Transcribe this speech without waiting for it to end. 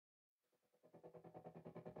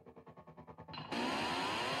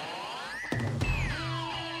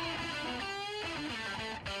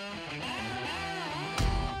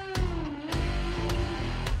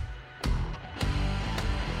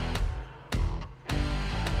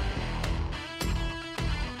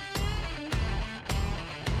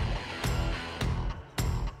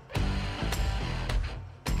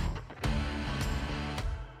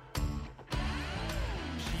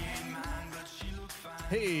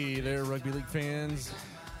Hey there, Rugby League fans.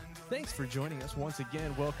 Thanks for joining us once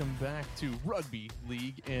again. Welcome back to Rugby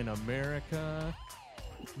League in America.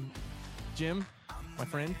 Jim, my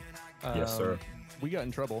friend. Yes, sir. We got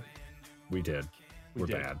in trouble. We did. We're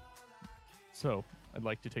did. bad. So I'd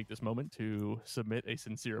like to take this moment to submit a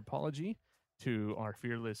sincere apology to our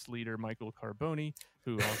fearless leader, Michael Carboni,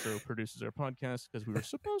 who also produces our podcast, because we were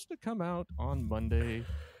supposed to come out on Monday,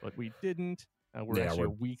 but we didn't. We're a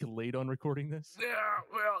week late on recording this. Yeah,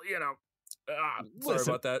 well, you know, Listen,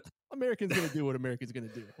 sorry about that. Americans going to do what Americans going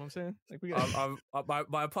to do. You know what I'm saying? Like, we got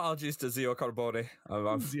my apologies to Zio Carboni.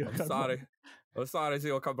 I'm sorry. I'm sorry,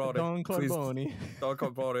 Zio Carboni. Don Carboni. Don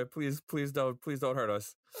Carboni. Please don't hurt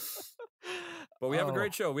us. But we have a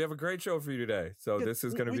great show. We have a great show for you today. So this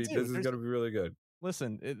is going to be really good.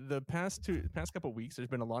 Listen, the past couple of weeks, there's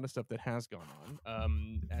been a lot of stuff that has gone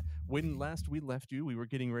on. When last we left you, we were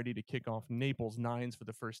getting ready to kick off Naples Nines for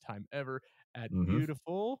the first time ever at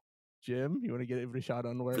beautiful. Jim, you want to give it a shot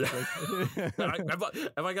on where?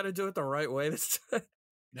 Am I going to do it the right way this time?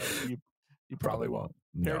 No, you probably won't.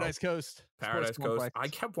 Paradise Coast. Paradise Coast. Complex. I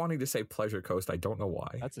kept wanting to say Pleasure Coast. I don't know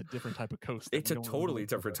why. That's a different type of coast. It's a totally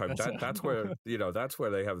different type. That's where that's where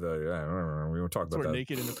they have the. We were talking about that.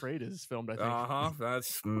 Naked and Afraid is filmed. I think.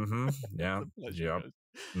 That's yeah. Yep.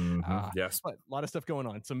 Yes. But a lot of stuff going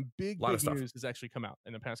on. Some big news has actually come out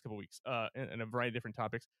in the past couple of weeks, and a variety of different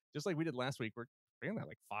topics. Just like we did last week, we're bringing that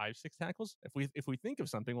like 5-6 tackles. If we think of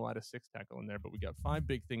something, we'll add a 6th tackle in there. But we got 5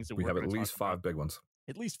 big things that we have at least 5 big ones.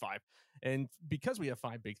 At least 5. And because we have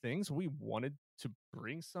 5 big things, we wanted to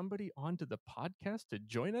bring somebody onto the podcast to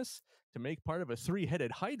join us to make part of a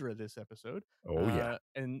 3-headed hydra this episode. Oh, yeah.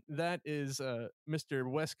 And that is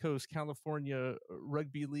Mr. West Coast California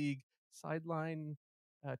Rugby League sideline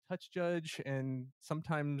touch judge and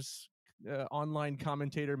sometimes online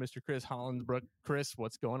commentator, Mr. Chris Hollandbrook. Chris,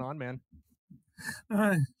 what's going on, man?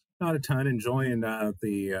 Not a ton. Enjoying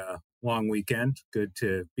the long weekend. Good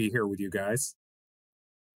to be here with you guys.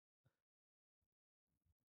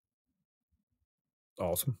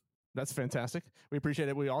 Awesome. That's fantastic. We appreciate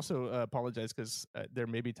it. We also apologize because there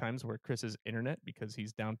may be times where Chris's internet, because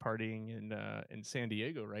he's down partying in San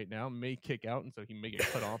Diego right now, may kick out, and so he may get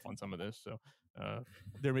cut off on some of this. So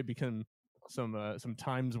there may become some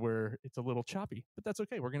times where it's a little choppy, but that's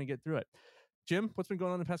okay. We're going to get through it. Jim, what's been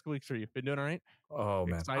going on the past couple weeks for you? Been doing all right? Oh,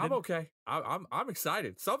 man. Excited? I'm okay. I'm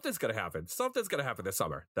excited. Something's going to happen. Something's going to happen this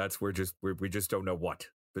summer. We just don't know what.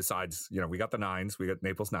 Besides, we got the Nines. We got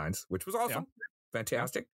Naples Nines, which was awesome. Yeah.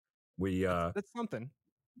 Fantastic. That's something.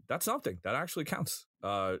 That's something that actually counts.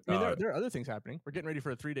 I mean, there are other things happening. We're getting ready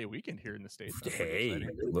for a 3-day weekend here in the States. Hey,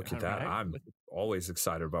 look at that! I'm always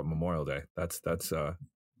excited about Memorial Day. That's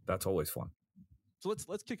always fun. So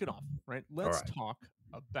let's kick it off, right? Let's talk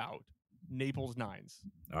about Naples Nines.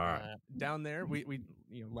 All right. Down there, we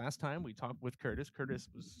last time we talked with Curtis. Curtis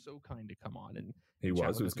was so kind to come on, and it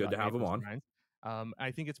was good to have him on. Nines.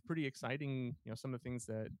 I think it's pretty exciting, some of the things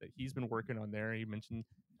that he's been working on there. He mentioned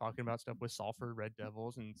talking about stuff with Salford Red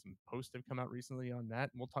Devils, and some posts have come out recently on that.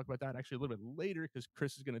 And we'll talk about that actually a little bit later, because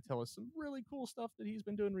Chris is going to tell us some really cool stuff that he's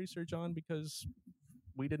been doing research on, because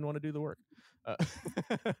we didn't want to do the work.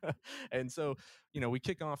 And so, we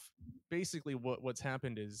kick off. Basically what's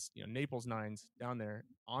happened is, Naples Nines down there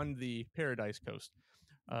on the Paradise Coast.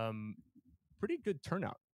 Pretty good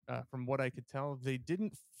turnout. From what I could tell, they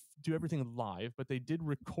didn't do everything live, but they did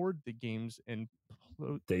record the games and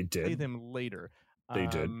play them later. They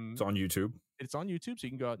did. It's on YouTube. It's on YouTube, so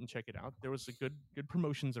you can go out and check it out. There was a good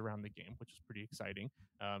promotions around the game, which was pretty exciting.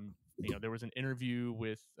 There was an interview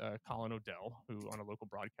with Colin Odell, who on a local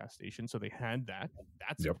broadcast station, so they had that.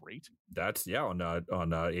 That's great. That's on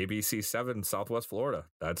ABC 7 Southwest Florida.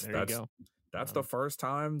 That's the first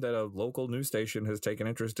time that a local news station has taken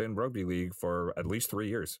interest in rugby league for at least 3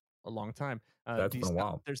 years. A long time. That's been a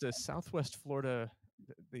while. There's a Southwest Florida.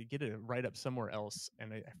 They get a write up somewhere else,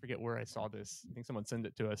 and I forget where I saw this. I think someone sent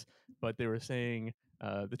it to us, but they were saying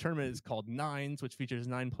the tournament is called Nines, which features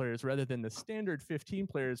 9 players rather than the standard 15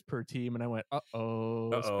 players per team. And I went,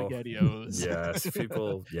 SpaghettiOs. Yes,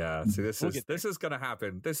 people. Yeah. See, this is going to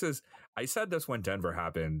happen. I said this when Denver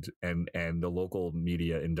happened, and the local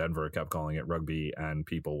media in Denver kept calling it rugby, and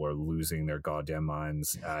people were losing their goddamn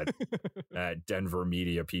minds at Denver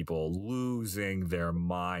media people losing their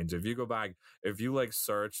minds. If you go back, if you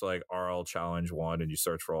search RL Challenge 1 and you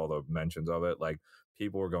search for all the mentions of it,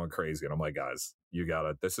 people were going crazy. And I'm like, guys,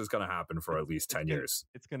 this is going to happen for at least 10 years.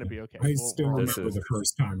 It's going to be okay. I still remember the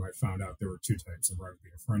first time I found out there were 2 types of rugby.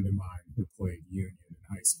 A friend of mine who played union in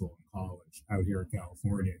high school and college out here in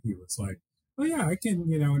California, he was like, oh yeah, I can,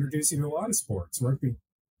 introduce you to a lot of sports, rugby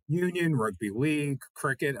union, rugby league,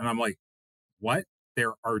 cricket. And I'm like, what?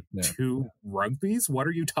 There are two rugbies? What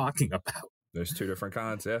are you talking about? There's two different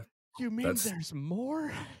kinds, yeah. You mean there's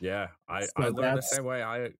more? Yeah, I learned the same way.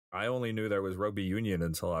 I only knew there was rugby union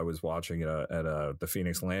until I was watching it at the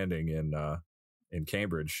Phoenix Landing in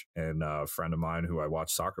Cambridge, and a friend of mine who I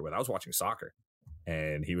watched soccer with, I was watching soccer,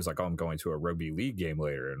 and he was like, "Oh, I'm going to a rugby league game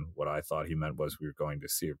later," and what I thought he meant was we were going to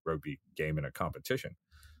see a rugby game in a competition.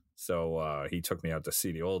 So he took me out to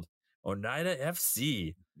see the old Oneida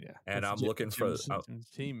FC. Yeah, and I'm looking for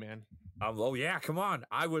team, man. Oh yeah, come on!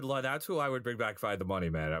 I would love that's who I would bring back if I had the money,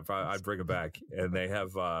 man. I'd bring it back. And they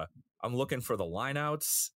have. I'm looking for the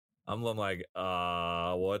lineouts. I'm like,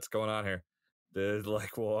 what's going on here? They're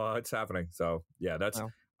like, what's happening? So yeah, that's. Wow.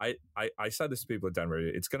 I said this to people in Denver.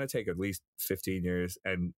 It's going to take at least 15 years,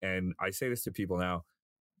 and I say this to people now.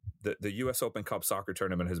 The U.S. Open Cup soccer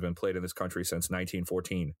tournament has been played in this country since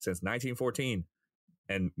 1914. Since 1914.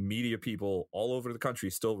 And media people all over the country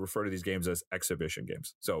still refer to these games as exhibition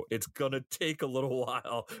games. So it's going to take a little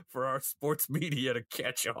while for our sports media to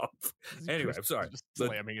catch up. Anyway, I'm sorry. Just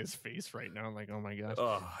slamming his face right now. I'm like, oh my gosh.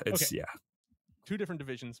 It's, okay. Two different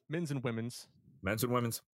divisions, men's and women's. Men's and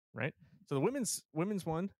women's. Right. So the women's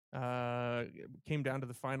one came down to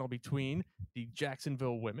the final between the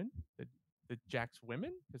Jacksonville women, the Jacks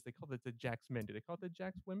women, because they called it the Jacks men. Do they call it the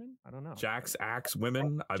Jacks women? I don't know. Jacks Axe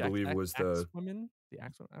women, I believe was the women. The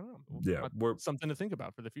Axe women. I don't know. Yeah, we're something to think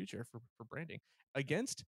about for the future for branding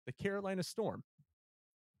against the Carolina Storm.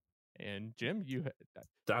 And Jim,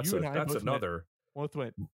 that's another. Both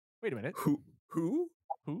went. Wait a minute. Who?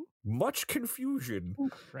 Much confusion,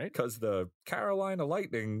 right? Because the Carolina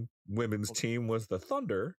Lightning women's team was the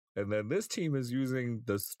Thunder, and then this team is using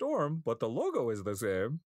the Storm, but the logo is the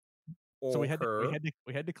same. So we had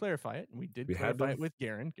to clarify it, and we did clarify it with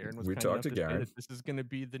Garen. Garen was kind enough to say that this is going to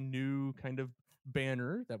be the new kind of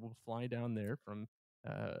banner that will fly down there from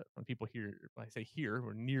people here. I say here,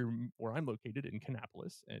 or near where I'm located in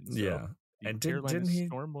Kannapolis, and so and Carolina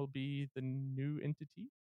Storm will be the new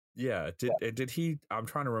entity. Yeah, did he? I'm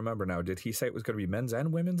trying to remember now. Did he say it was going to be men's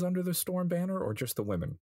and women's under the Storm banner, or just the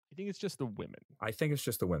women? I think it's just the women. I think it's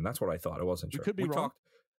just the women. That's what I thought. I wasn't sure. We could be wrong.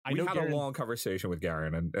 We had a long conversation with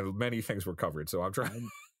Garen, and many things were covered. So I'm trying.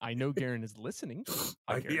 I know Garen is listening.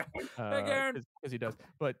 Hey, Garen, because he does.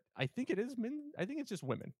 But I think it is men. I think it's just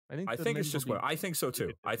women. I think it's just women. I think so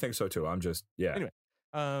too. I'm just Anyway,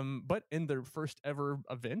 but in their first ever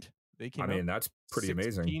event, they came. I mean, that's pretty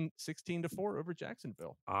amazing. 16-4 over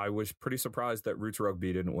Jacksonville. I was pretty surprised that Roots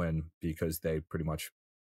Rugby didn't win because they pretty much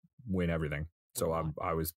win everything. So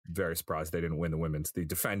I was very surprised they didn't win the women's. They're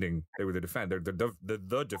the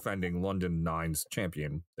defending London Nines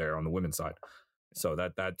champion there on the women's side. So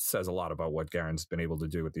that says a lot about what Garen's been able to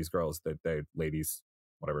do with these girls,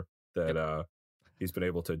 he's been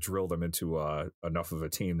able to drill them into enough of a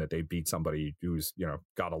team that they beat somebody who's,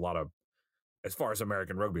 got a lot of, as far as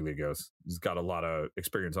American Rugby League goes, he's got a lot of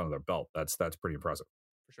experience under their belt. That's pretty impressive.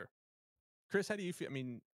 For sure. Chris, how do you feel? I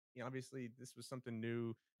mean, obviously this was something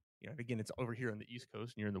new. Again, it's over here on the East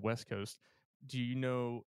Coast and you're in the West Coast. Do you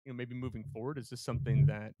know, maybe moving forward, is this something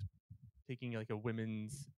that taking like a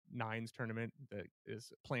women's nines tournament that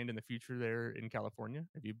is planned in the future there in California?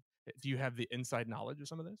 Do you have the inside knowledge of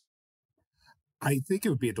some of this? I think it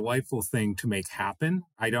would be a delightful thing to make happen.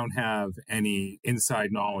 I don't have any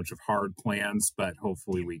inside knowledge of hard plans, but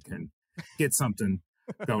hopefully we can get something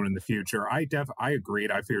going in the future. I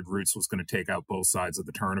agreed. I figured Roots was going to take out both sides of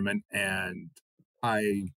the tournament, and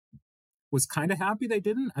I was kind of happy they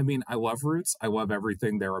didn't. I mean, I love Roots. I love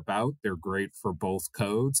everything they're about. They're great for both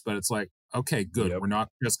codes, but it's like, okay, good. Yep. We're not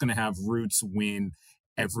just going to have Roots win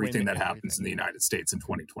everything that happens in the United States in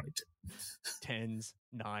 2022. 10s,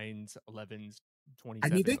 9s, 11s, 27s. I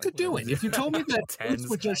mean, they could do it. If you told me that Roots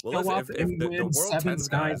would just show up and win 7s,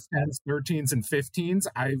 9s, 10s, 13s, and 15s,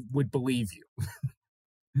 I would believe you.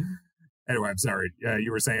 Anyway, I'm sorry.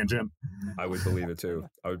 You were saying, Jim? I would believe it too.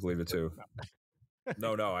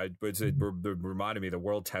 No, it reminded me the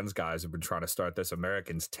World Tens guys have been trying to start this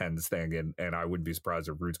Americans Tens thing, and I wouldn't be surprised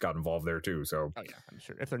if Roots got involved there too. So, oh yeah, I'm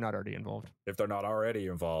sure if they're not already involved.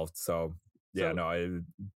 So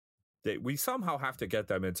we somehow have to get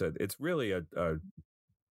them into. It's really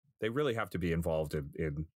they really have to be involved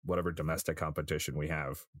in whatever domestic competition we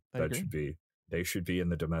have. They should be in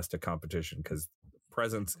the domestic competition because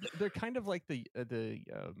presence. They're kind of like the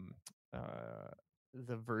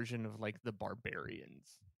version of like the Barbarians.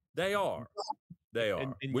 They are,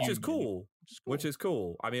 which is cool.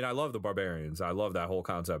 I mean, I love the Barbarians. I love that whole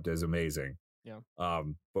concept is amazing. Yeah.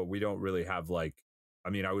 But we don't really have I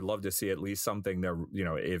would love to see at least something that,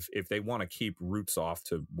 if they want to keep Roots off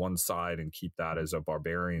to one side and keep that as a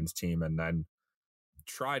Barbarians team, and then,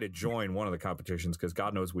 try to join one of the competitions because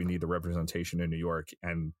God knows we need the representation in New York,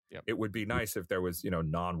 and it would be nice if there was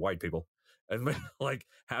non-white people, and like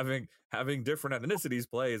having different ethnicities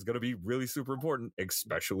play is going to be really super important,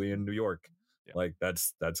 especially in New York. Like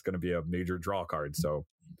that's going to be a major draw card. So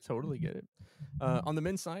totally get it. On the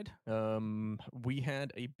men's side, we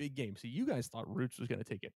had a big game. So you guys thought Roots was going to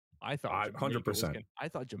take it. I thought 100%. I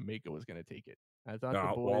thought Jamaica was going to take it. I thought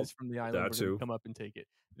the boys from the island were going to come up and take it.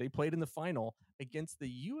 They played in the final against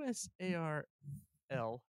the USARL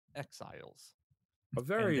Exiles.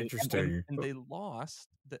 Very interesting. And they lost.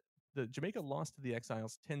 The Jamaica lost to the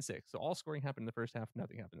Exiles 10-6. So all scoring happened in the first half.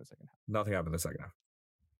 Nothing happened in the second half. Nothing happened in the second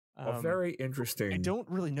half. Very interesting. I don't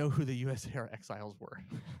really know who the USAR Exiles were.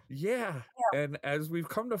 Yeah. And as we've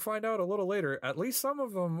come to find out a little later, at least some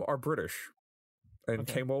of them are British and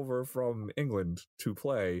came over from England to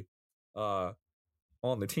play on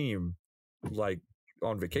the team, like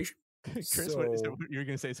on vacation. Chris, you're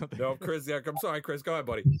going to say something? No, Chris. Yeah, I'm sorry, Chris. Go ahead,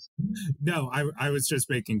 buddy. No, I was just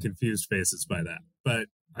making confused faces by that. But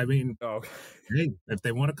I mean, hey, if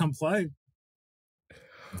they want to come play,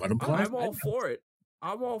 let them play. I'm all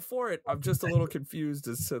for it. I'm just a little confused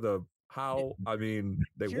as to how. I mean,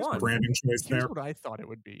 they won. Branding choice there. Here's what I thought it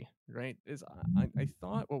would be. Right? Is I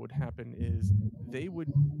thought what would happen is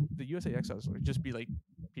the USA Exiles would just be like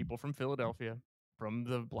people from Philadelphia, from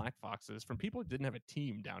the Black Foxes, from people who didn't have a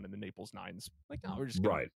team down in the Naples Nines. Like, we're just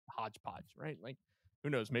gonna hodgepodge, right? Like, who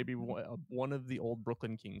knows? Maybe one of the old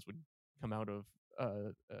Brooklyn Kings would come out of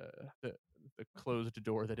the closed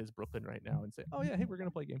door that is Brooklyn right now and say, "Oh yeah, hey, we're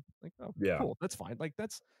gonna play a game." Like, oh yeah, cool, that's fine. Like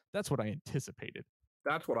that's what I anticipated.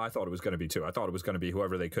 That's what I thought it was going to be too. I thought it was going to be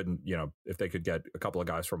whoever they couldn't, if they could get a couple of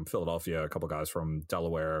guys from Philadelphia, a couple of guys from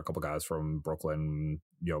Delaware, a couple of guys from Brooklyn,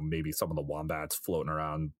 maybe some of the Wombats floating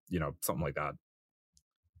around, something like that.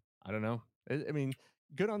 I don't know. I mean,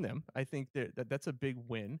 good on them. I think that's a big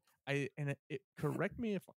win. Correct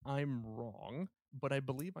me if I'm wrong, but I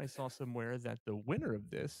believe I saw somewhere that the winner of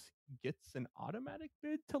this gets an automatic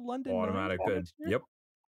bid to London. Automatic bid. Yep.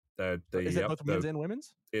 Is it both men's and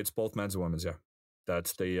women's? It's both men's and women's. Yeah.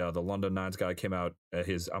 That's the London Nines guy came out.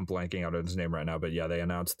 I'm blanking out on his name right now, but yeah, they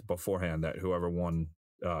announced beforehand that whoever won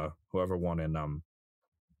in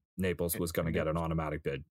Naples was going to get an automatic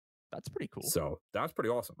bid. That's pretty cool. So that's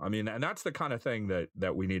pretty awesome. I mean, and that's the kind of thing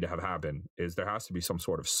that we need to have happen. Is there has to be some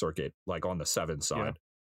sort of circuit, like on the 7 side. Yeah.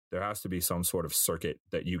 There has to be some sort of circuit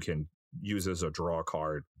that you can use as a draw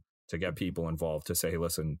card to get people involved. To say, hey,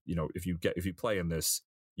 listen, if you play in this,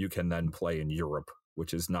 you can then play in Europe,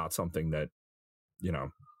 which is not something that.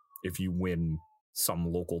 If you win some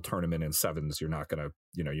local tournament in 7s, you're not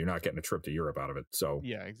getting a trip to Europe out of it. So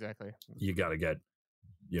yeah, exactly. You got to get,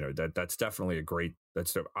 that's definitely a great.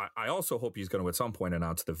 I also hope he's going to at some point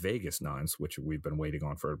announce the Vegas Nines, which we've been waiting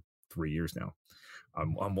on for 3 years now.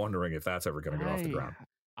 I'm wondering if that's ever going to get off the ground.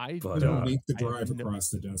 It'll make the drive across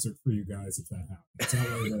the desert for you guys if that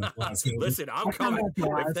happens. Listen, I'm coming.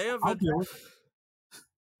 If they have,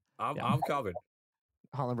 I'm coming.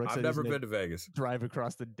 Hollenbrook I've never been to Vegas. Drive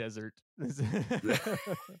across the desert.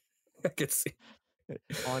 I can see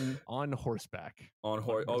on horseback.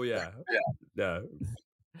 Oh yeah.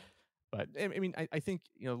 But I mean, I think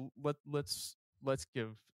let's give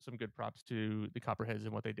some good props to the Copperheads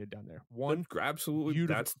and what they did down there. One, absolutely,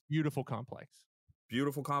 beautiful complex.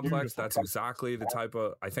 Beautiful complex. That's exactly the type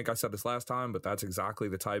of. I think I said this last time, but that's exactly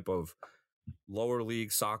the type of lower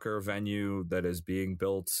league soccer venue that is being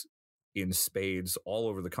built in spades all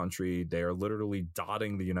over the country. They are literally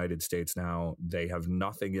dotting the United States now. They have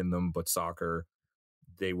nothing in them but soccer.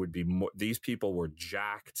 They would be more. These people were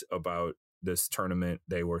jacked about this tournament.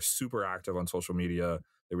 They were super active on social media.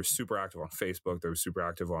 They were super active on Facebook. They were super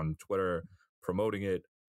active on Twitter promoting it.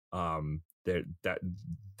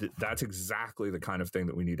 That's exactly the kind of thing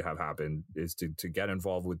that we need to have happen, is to get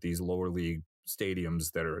involved with these lower league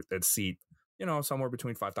stadiums that seat somewhere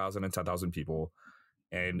between 5,000 and 10,000 people,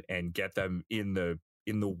 and get them in the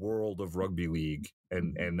world of rugby league,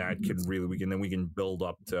 and that can really we can build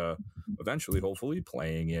up to eventually hopefully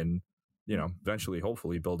playing in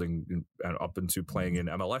hopefully building up into playing in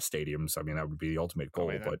MLS stadiums. I mean, that would be the ultimate goal.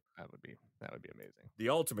 But that would be amazing. The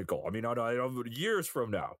ultimate goal. I mean, I know years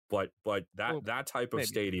from now, but that type of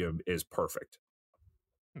stadium is perfect.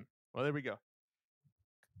 Well, there we go.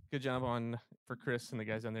 Good job for Chris and the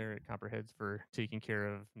guys on there at Copperheads for taking care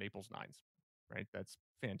of Naples Nines. Right, that's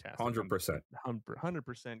fantastic. 100%.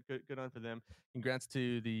 100%. Good on for them. Congrats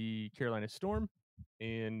to the Carolina Storm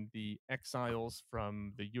and the Exiles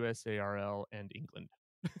from the USARL and England.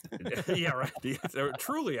 Yeah, right. They're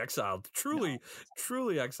truly exiled. Truly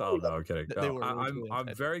exiled. No, I'm kidding. No,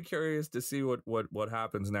 I'm very curious to see what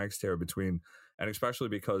happens next here between and especially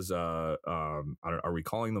because are we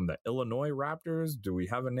calling them the Illinois Raptors? Do we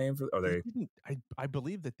have a name for? Are they? I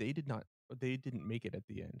believe that they didn't make it at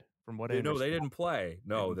the end. From what I No, understand, they didn't play.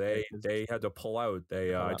 No, they had to pull out.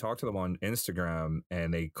 I talked to them on Instagram,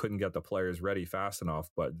 and they couldn't get the players ready fast enough.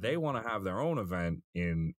 But they want to have their own event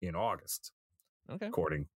in August. Okay,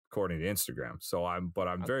 according to Instagram. So I'm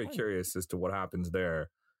very curious as to what happens there.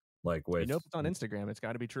 Like with, if it's on Instagram, it's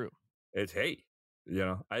got to be true. It's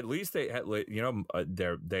at least they at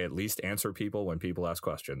least answer people when people ask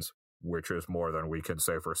questions, which is more than we can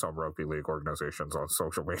say for some rugby league organizations on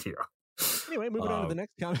social media. Anyway, moving on to the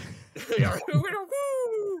next comment.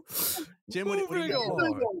 Jim,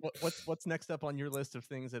 what's next up on your list of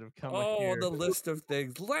things that have come? Oh, the list of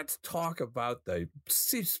things. Let's talk about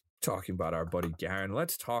talking about our buddy Garen.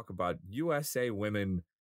 Let's talk about USA women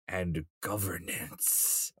and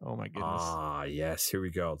governance. Oh my goodness. Ah, yes. Here we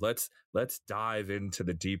go. Let's dive into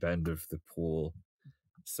the deep end of the pool.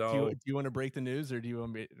 So, do you want to break the news, or do you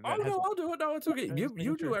want me? No, I'll do it. No, it's okay.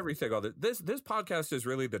 You do everything on this. This podcast is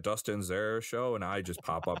really the Dustin Zare show, and I just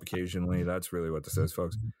pop up occasionally. That's really what this is,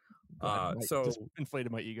 folks. So just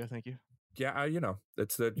inflated my ego. Thank you. Yeah,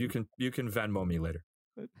 it's that you can Venmo me later.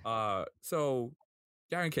 So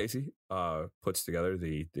Garen Casey puts together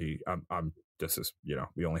the this is,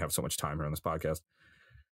 we only have so much time here on this podcast.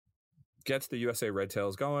 Gets the USA Red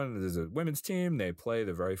Tails going. There's a women's team. They play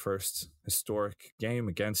the very first historic game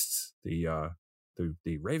against the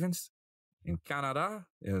Ravens in Canada,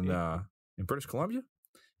 in British Columbia.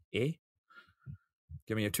 Give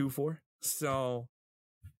me a 2-4. So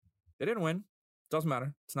they didn't win. Doesn't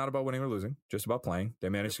matter. It's not about winning or losing, just about playing. They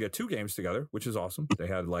managed to get 2 games together, which is awesome. They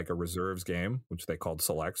had like a reserves game, which they called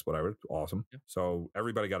selects, whatever. Awesome. Yep. So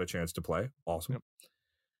everybody got a chance to play. Awesome. Yep.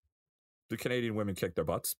 The Canadian women kicked their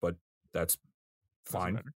butts, but that's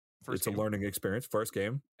fine. It's a learning experience. First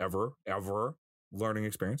game ever learning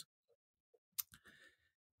experience.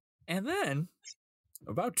 And then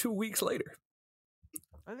about 2 weeks later,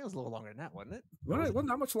 I think it was a little longer than that, wasn't it? It wasn't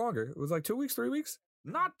that much longer. It was like 2 weeks, 3 weeks.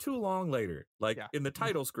 Not too long later, in the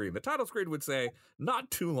title screen. The title screen would say, not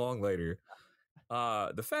too long later.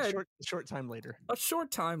 The Fed... A short time later. A short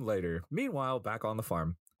time later. Meanwhile, back on the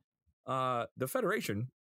farm, the Federation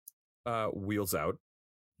wheels out.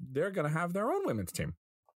 They're going to have their own women's team.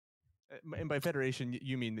 And by Federation,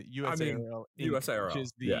 you mean the USARL, USARL, which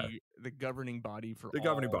is the governing body for the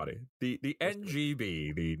governing body. The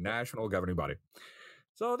NGB, the national governing body.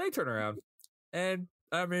 So they turn around and,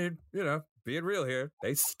 being real here,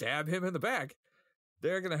 they stab him in the back.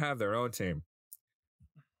 They're going to have their own team.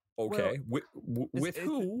 Okay. Well, with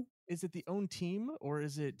who? Is it the own team, or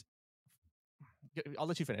is it... I'll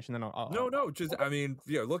let you finish, and then I'll... No. Just,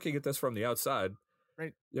 looking at this from the outside,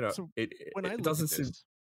 right? So it doesn't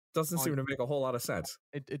seem to make a whole lot of sense.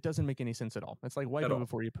 It doesn't make any sense at all. It's like wiping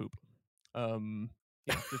before you poop.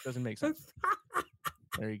 It doesn't make sense.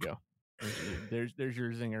 There you go. There's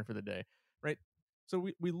your zinger for the day, right? So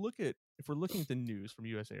we look at, if we're looking at the news from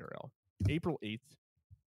USARL, April 8th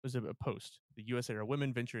was a post. The USARL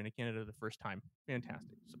women venture into Canada the first time.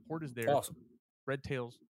 Fantastic. Support is there. Awesome. Red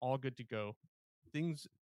Tails, all good to go. Things,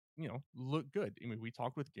 look good. I mean, we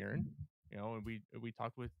talked with Garen, and we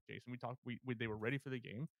talked with Jason. They were ready for the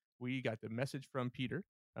game. We got the message from Peter.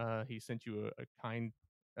 He sent you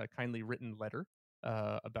a kindly written letter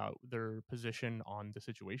about their position on the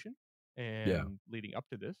situation and leading up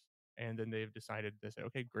to this. And then they've decided to say,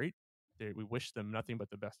 okay, great. We wish them nothing but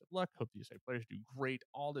the best of luck. Hope the USA players do great.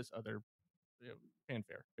 All this other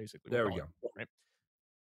fanfare, basically. There we go. Right?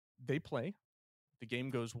 They play. The game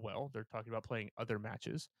goes well. They're talking about playing other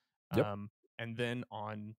matches. Yep. And then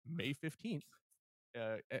on May 15th,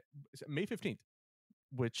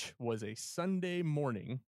 which was a Sunday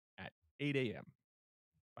morning at 8 a.m.,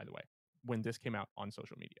 by the way, when this came out on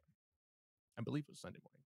social media. I believe it was Sunday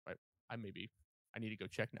morning. But I need to go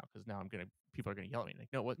check now, because now people are gonna yell at me.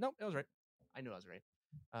 Like, no, it was right. I knew I was right.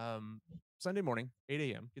 Sunday morning, 8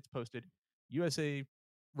 a.m. gets posted. USA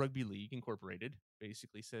Rugby League Incorporated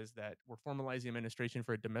basically says that we're formalizing administration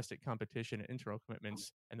for a domestic competition and internal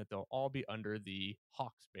commitments, and that they'll all be under the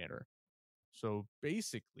Hawks banner. So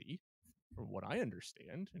basically, from what I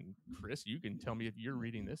understand, and Chris, you can tell me if you're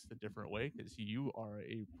reading this a different way, because you are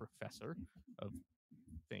a professor of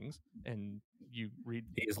things and you read.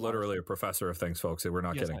 He is literally a professor of things, folks. We're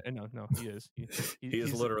not kidding. No, he is. He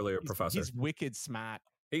is literally a professor. He's wicked smart.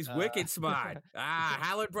 He's wicked smart.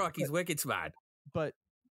 Howard Brook, he's wicked smart. But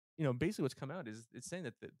basically what's come out is it's saying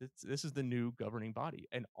that this is the new governing body,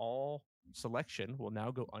 and all selection will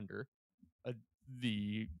now go under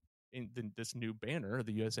this new banner,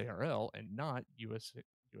 the USARL, and not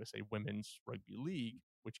USA Women's Rugby League,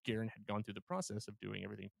 which Guerin had gone through the process of doing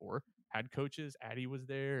everything for, had coaches, Addy was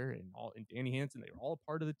there, and Danny Hansen. They were all a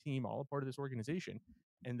part of the team, all a part of this organization.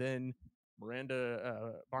 And then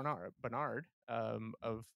Miranda Bernard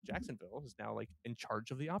of Jacksonville is now like in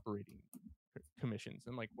charge of the operating commissions.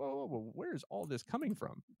 I'm like, whoa, where's all this coming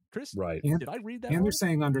from? Chris, right. Did I read that And wrong? they're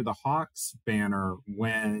saying under the Hawks banner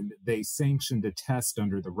when they sanctioned a test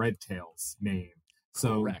under the Red Tails name.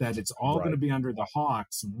 So Correct. that it's all going to be under the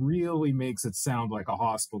Hawks really makes it sound like a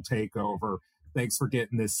hostile takeover. Thanks for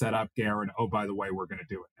getting this set up, Guerin. Oh, by the way, we're going to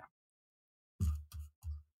do it now.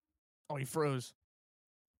 Oh, he froze.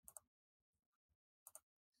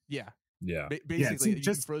 Yeah. Yeah. Basically, it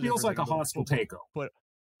just feels like a hostile takeover. But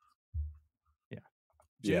yeah,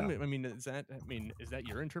 Jim. Yeah. I mean, is that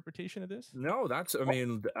your interpretation of this? No, that's. I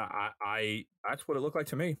mean, I that's what it looked like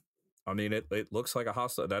to me. I mean, it looks like a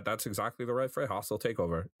hostile. That's exactly the right phrase. Hostile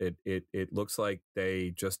takeover. It looks like they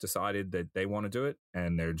just decided that they want to do it,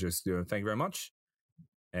 and they're just doing. Thank you very much.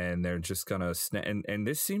 And they're just gonna and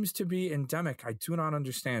this seems to be endemic. I do not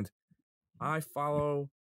understand. I follow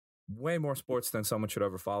way more sports than someone should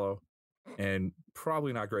ever follow, and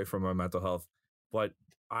probably not great for my mental health. But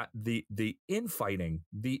the infighting,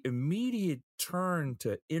 the immediate turn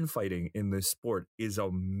to infighting in this sport is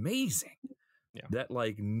amazing. Yeah. That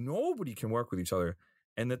like nobody can work with each other,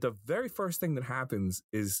 and that the very first thing that happens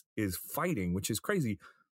is fighting, which is crazy.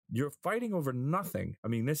 You're fighting over nothing. I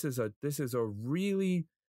mean, this is a really,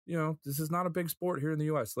 this is not a big sport here in the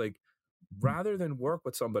U.S. Like, rather than work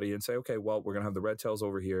with somebody and say, okay, well, we're gonna have the Red Tails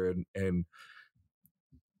over here and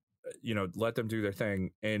let them do their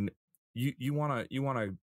thing, and you wanna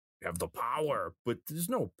have the power, but there's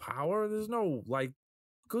no power. There's no, like,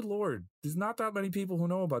 good Lord, there's not that many people who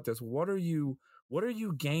know about this. What are you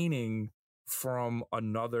gaining from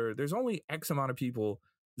another? There's only X amount of people.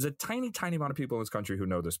 There's a tiny amount of people in this country who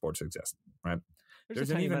know the sports exist, right? There's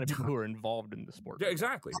a tiny amount of people who are involved in the sport. Yeah,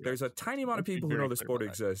 exactly. There's a tiny amount of people who know the sport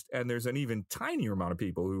exists, and there's an even tinier amount of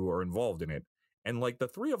people who are involved in it. And like the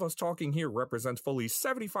three of us talking here represents fully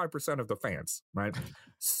 75% of the fans, right?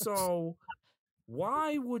 So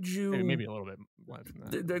why would you... Maybe a little bit less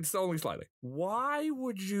than that. It's only slightly. Why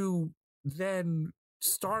would you then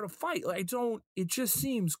start a fight? It just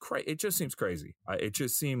seems crazy. It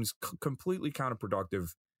just seems completely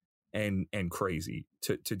counterproductive and crazy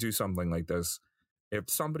to do something like this. If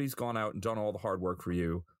somebody's gone out and done all the hard work for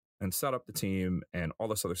you and set up the team and all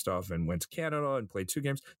this other stuff and went to Canada and played 2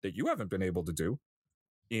 games that you haven't been able to do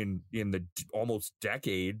in the almost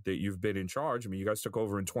decade that you've been in charge. I mean, you guys took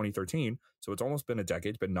over in 2013, so it's almost been a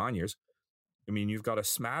decade. It's been 9 years. I mean, you've got a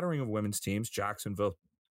smattering of women's teams. Jacksonville,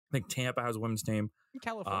 I think Tampa has a women's team.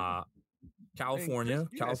 California.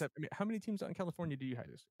 How many teams out in California do you have?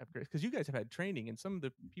 Because you guys have had training, and some of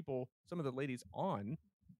the ladies on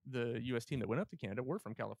the U.S. team that went up to Canada were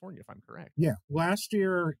from California, if I'm correct. Yeah. Last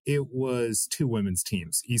year, it was 2 women's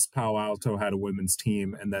teams. East Palo Alto had a women's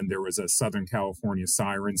team, and then there was a Southern California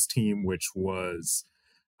Sirens team, which was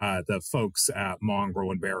the folks at Mongrel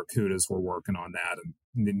and Barracudas were working on that and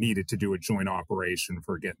needed to do a joint operation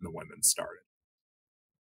for getting the women started.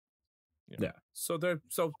 Yeah. So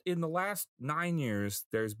in the last 9 years,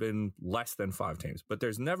 there's been less than 5 teams, but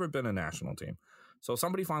there's never been a national team. So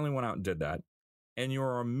somebody finally went out and did that. And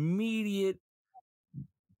your immediate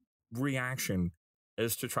reaction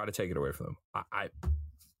is to try to take it away from them.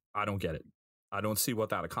 I don't get it. I don't see what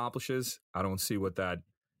that accomplishes. I don't see what that,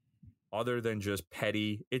 other than just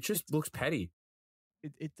petty. It just looks petty.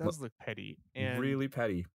 It does look petty, and really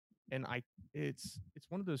petty. And it's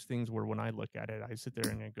one of those things where when I look at it, I sit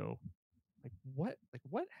there and I go, what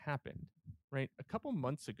happened? Right, a couple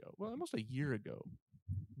months ago, well, almost a year ago,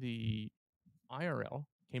 the IRL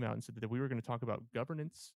came out and said that we were going to talk about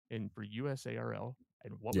governance and for USARL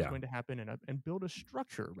and what was going to happen and build a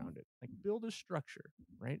structure around it. Like, build a structure,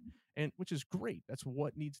 right? And which is great. That's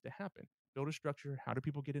what needs to happen. Build a structure. How do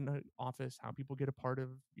people get in the office? How people get a part of,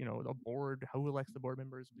 the board? Who elects the board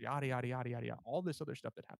members? Yada, yada, yada, yada, yada. All this other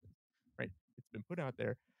stuff that happens, right? It's been put out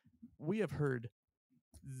there. We have heard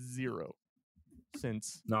zero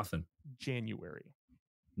since January.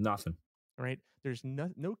 Nothing. Right? There's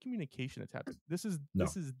no communication that's happened. This is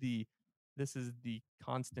the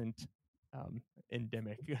constant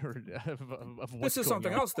endemic of what's this is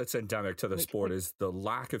something else that's endemic to the sport is the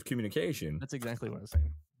lack of communication. That's exactly what I was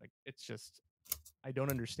saying. Like, it's just, I don't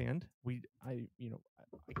understand. I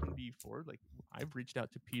can be for, like, I've reached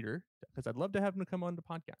out to Peter because I'd love to have him come on the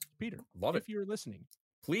podcast. Peter, if you're listening,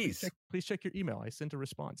 please check your email. I sent a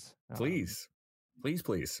response. Please.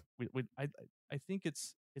 I think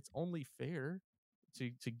it's only fair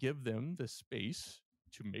to give them the space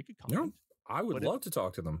to make a comment. I would love to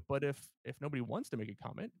talk to them. But if nobody wants to make a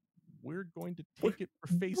comment, we're going to take it for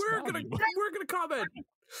face value. We're gonna comment.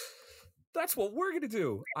 That's what we're gonna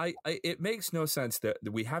do. It makes no sense that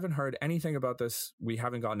we haven't heard anything about this. We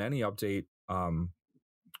haven't gotten any update.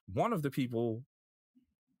 One of the people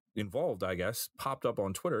involved, I guess, popped up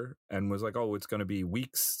on Twitter and was like, "Oh, it's going to be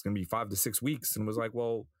weeks. It's going to be 5 to 6 weeks," and was like,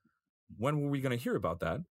 "Well, when were we going to hear about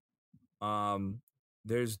that?"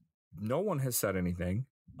 There's no one has said anything.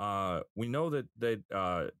 We know that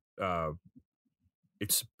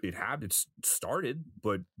it's started,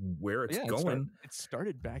 but where it's going, it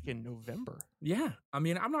started back in November. Yeah, I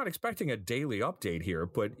mean, I'm not expecting a daily update here,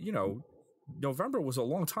 but November was a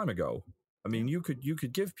long time ago. I mean, you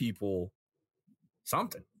could give people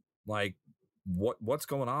something like what's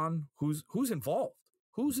going on, who's involved,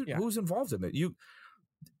 who's involved in it. You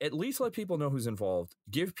at least let people know who's involved,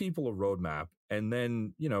 give people a roadmap, and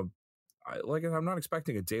then I'm not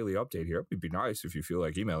expecting a daily update here. It'd be nice if you feel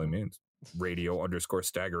like emailing me. It's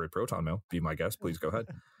radio_stagger@protonmail. Be my guest, please go ahead.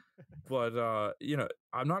 But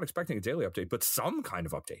I'm not expecting a daily update, but some kind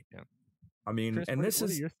of update. Yeah. I mean, Chris, and what this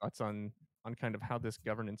are your thoughts on kind of how this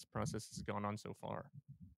governance process has gone on so far?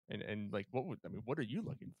 And like, what are you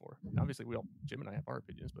looking for? And obviously, Jim and I have our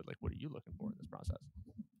opinions, but like, what are you looking for in this process?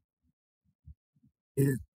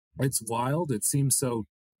 It's wild. It seems so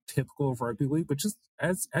typical of rugby league, but just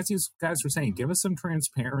as you guys were saying, give us some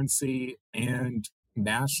transparency and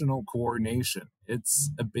national coordination.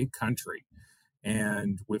 It's a big country,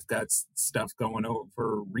 and we've got stuff going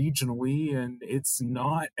over regionally, and it's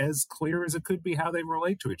not as clear as it could be how they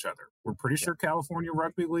relate to each other. We're pretty sure California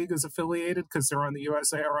Rugby League is affiliated because they're on the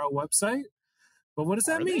USARL website. But what does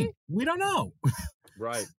that mean? We don't know.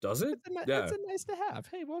 Right. Does it? That's a nice to have.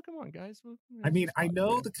 Hey, well, come on, guys. I mean, I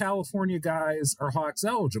know the California guys are Hawks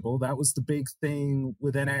eligible. That was the big thing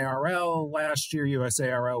with NARL last year.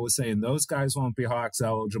 USARL was saying those guys won't be Hawks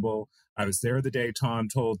eligible. I was there the day Tom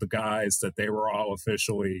told the guys that they were all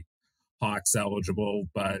officially Hawks eligible,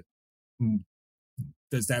 but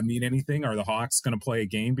does that mean anything? Are the Hawks going to play a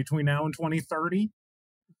game between now and 2030?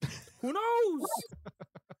 Who knows?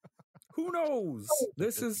 Who knows?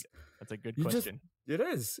 That's a good question. It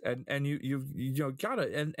is, and you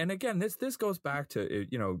gotta, and again, this goes back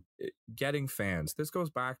to getting fans. This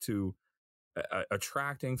goes back to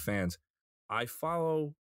attracting fans. I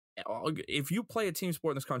follow. If you play a team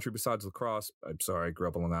sport in this country besides lacrosse, I'm sorry, I grew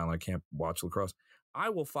up on Long Island. I can't watch lacrosse. I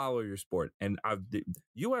will follow your sport, and the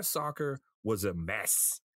U.S. soccer was a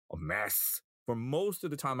mess for most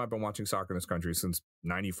of the time I've been watching soccer in this country since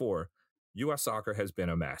 '94. U.S. soccer has been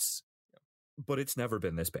a mess, but it's never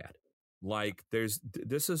been this bad. Like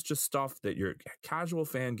this is just stuff that you're a casual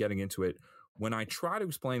fan getting into it. When I try to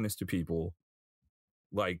explain this to people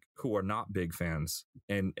like who are not big fans,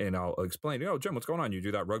 and I'll explain, Jim, what's going on? You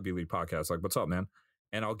do that rugby league podcast. Like, what's up, man?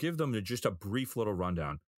 And I'll give them just a brief little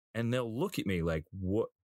rundown, and they'll look at me like,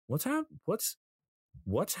 what's happening?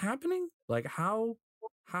 Like how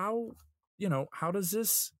does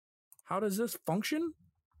this function?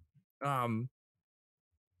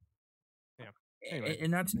 Anyway.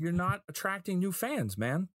 And that's, you're not attracting new fans,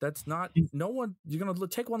 man. That's not, no one, you're going to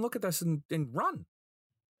take one look at this and run.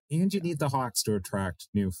 And you need the Hawks to attract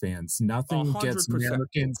new fans. Nothing 100%. Gets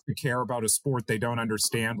Americans to care about a sport they don't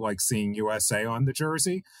understand, like seeing USA on the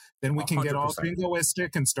jersey. Then we can 100%. Get all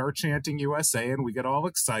jingoistic and start chanting USA, and we get all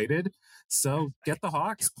excited. So get the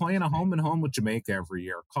Hawks playing a home and home with Jamaica every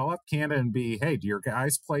year. Call up Canada and be, hey, do your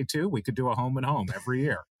guys play too? We could do a home and home every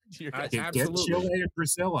year. Get Chile and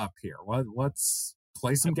Brazil up here. Let's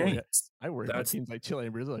play some games. I worry about teams like Chile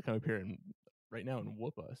and Brazil that come up here right now and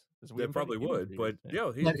whoop us. They probably would, but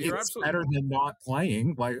you're it's absolutely better than not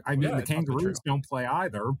playing. Like, I mean, the Kangaroos don't play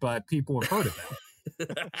either, but people have heard of them.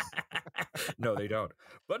 No, they don't.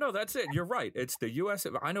 But no, that's it. You're right. It's the U.S.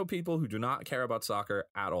 I know people who do not care about soccer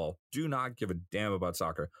at all, do not give a damn about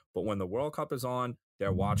soccer. But when the World Cup is on,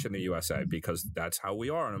 they're watching the USA because that's how we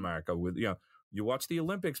are in America. With you watch the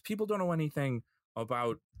Olympics, people don't know anything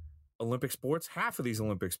about Olympic sports. Half of these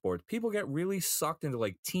Olympic sports, people get really sucked into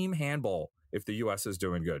like team handball if the U.S. is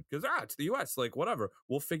doing good. Because, it's the U.S., like whatever,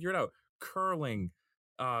 we'll figure it out. Curling,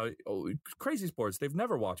 crazy sports they've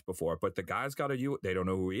never watched before. But the guy's got they don't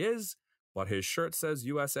know who he is, but his shirt says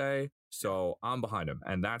USA, so I'm behind him.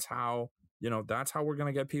 And that's how, that's how we're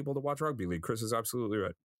going to get people to watch rugby league. Chris is absolutely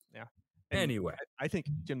right. Yeah. Anyway, I think,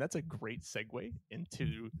 Jim, that's a great segue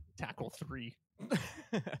into tackle 3.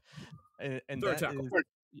 and third tackle.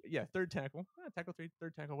 Third tackle. Tackle 3,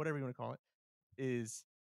 third tackle, whatever you want to call it, is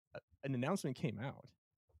an announcement came out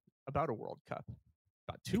about a World Cup.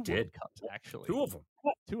 About 2 World Cups, actually. 2 of them.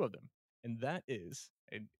 2 of them. And that is,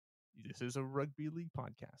 and this is a rugby league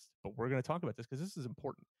podcast, but we're going to talk about this because this is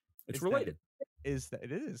important. It's related. Is that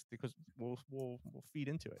it is because we'll feed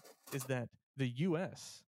into it. Is that the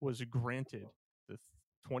U.S. was granted the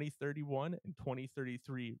 2031 and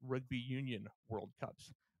 2033 Rugby Union World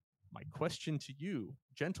Cups. My question to you,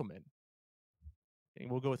 gentlemen, and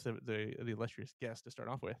we'll go with the illustrious guest to start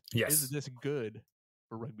off with. Yes. Is this good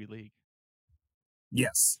for rugby league?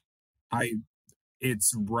 Yes.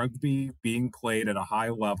 It's rugby being played at a high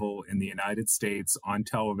level in the United States on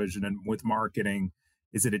television and with marketing.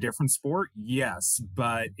 Is it a different sport? Yes.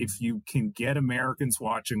 But if you can get Americans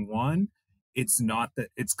watching one, it's not that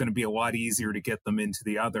it's going to be a lot easier to get them into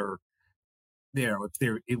the other. If they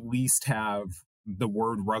at least have the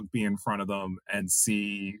word rugby in front of them and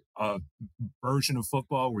see a version of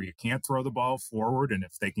football where you can't throw the ball forward. And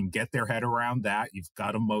if they can get their head around that, you've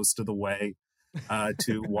got them most of the way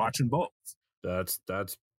to watching both. That's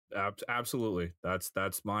absolutely. That's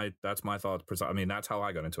my thoughts. I mean, that's how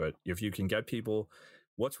I got into it. If you can get people,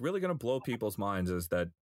 what's really going to blow people's minds is that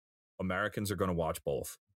Americans are going to watch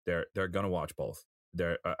both. They're going to watch both.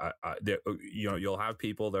 You'll have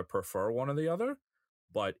people that prefer one or the other,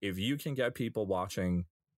 but if you can get people watching,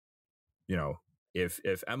 if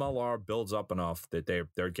MLR builds up enough that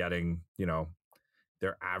they're getting,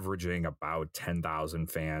 they're averaging about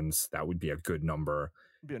 10,000 fans, that would be a good number.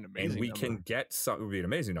 Be an amazing and we number. Can get some. It would be an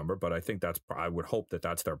amazing number, but I think I would hope that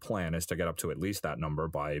that's their plan, is to get up to at least that number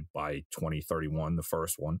by 2031, the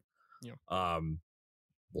first one. Yeah.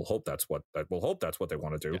 We'll hope that's what they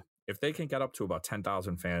want to do. Yeah. If they can get up to about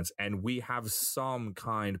 10,000 fans, and we have some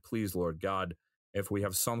kind, please Lord God, if we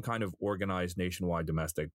have some kind of organized nationwide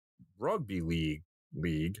domestic rugby league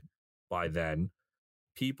by then,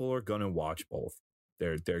 people are going to watch both.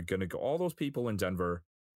 They're going to go. All those people in Denver.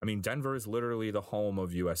 I mean, Denver is literally the home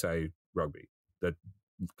of USA Rugby. That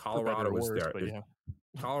Colorado is there. Yeah.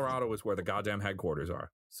 Colorado is where the goddamn headquarters are.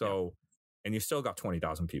 So, and you still got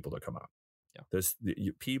 20,000 people to come out. Yeah.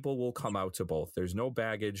 People will come out to both. There's no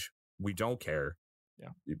baggage. We don't care.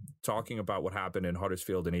 Yeah. Talking about what happened in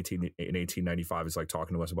Huddersfield in 1895 is like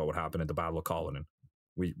talking to us about what happened at the Battle of Culloden.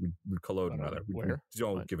 We collode another. We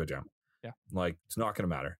don't give a damn. Yeah. Like, it's not going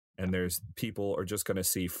to matter. And people are just going to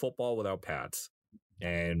see football without pads.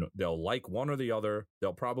 And they'll like one or the other.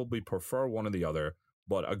 They'll probably prefer one or the other.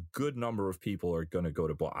 But a good number of people are going to go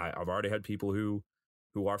to both. I've already had people who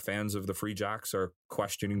are fans of the Free Jacks are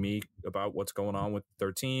questioning me about what's going on with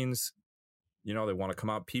 13s. They want to come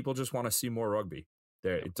out. People just want to see more rugby.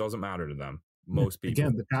 It doesn't matter to them. Most people.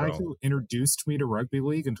 Again, the guy who introduced me to rugby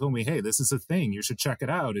league and told me, hey, this is a thing. You should check it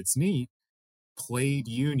out. It's neat. Played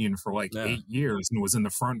Union for 8 years and was in the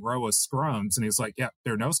front row of scrums. And he's like, yeah,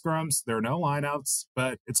 there are no scrums. There are no lineouts,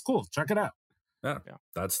 but it's cool. Check it out. Yeah.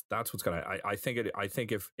 That's what's going to, I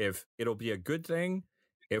think if it'll be a good thing,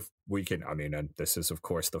 if we can, and this is of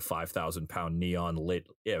course the 5,000 pound neon lit,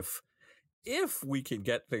 if we can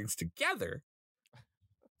get things together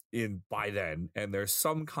by then, and there's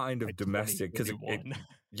some kind of domestic, because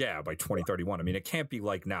by 2031. It can't be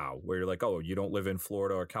like now where you're like, oh, you don't live in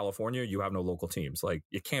Florida or California, you have no local teams. Like,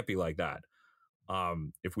 it can't be like that.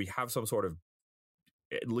 If we have some sort of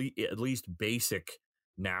at least basic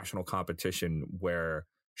national competition where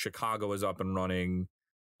Chicago is up and running,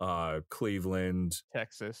 Cleveland,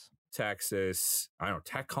 Texas. I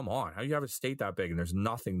don't know. Come on. How do you have a state that big and there's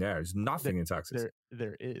nothing there? There's nothing in Texas.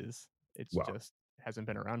 There is. It's just hasn't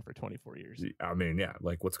been around for 24 years.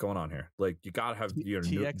 Like, what's going on here? Like, you got to have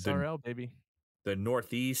TXRL, baby. The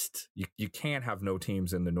Northeast, you can't have no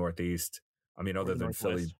teams in the Northeast. Other than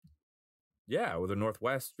Philly. Yeah, or the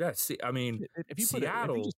Northwest. Yeah, if you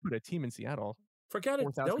just put a team in Seattle, forget it.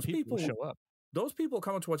 Those people show up. Those people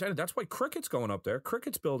coming to watch. That's why cricket's going up there.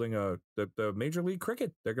 Cricket's building the Major League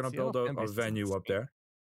Cricket. They're going to build a venue up there.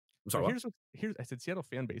 I'm sorry. I said Seattle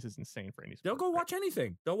fan base is insane for any sport. They'll go watch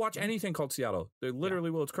anything. They'll watch anything called Seattle. They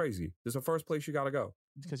literally will. It's crazy. There's the first place you got to go.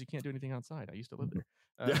 Because you can't do anything outside. I used to live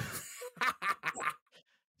there.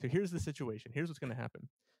 So here's the situation. Here's what's going to happen.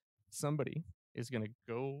 Somebody is going to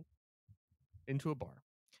go into a bar,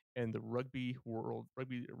 and the Rugby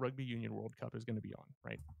Union World Cup is going to be on,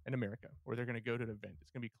 right, in America, or they're going to go to an event.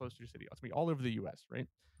 It's going to be close to your city. It's going to be all over the U.S., right?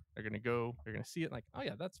 They're going to go. They're going to see it like, oh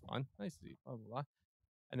yeah, that's fun. I see. Blah blah blah.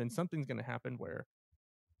 And then something's going to happen where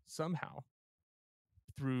somehow,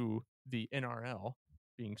 through the NRL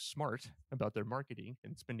being smart about their marketing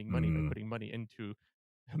and spending money by putting money into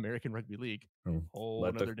American Rugby League,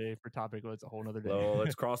 another day for topic. It's a whole other day. Oh,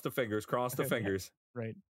 let's cross the fingers. Cross the fingers.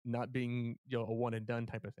 Right. Not being a one and done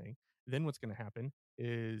type of thing. Then what's going to happen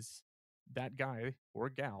is that guy or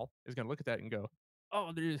gal is going to look at that and go,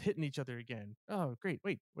 oh, they're just hitting each other again. Oh, great.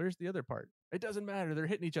 Wait, where's the other part? It doesn't matter. They're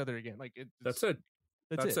hitting each other again. Like that's it.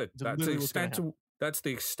 That's it. That's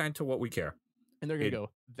the extent to what we care. And they're going to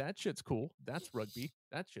go, that shit's cool. That's rugby.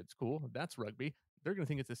 That shit's cool. That's rugby. They're going to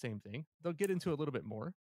think it's the same thing. They'll get into a little bit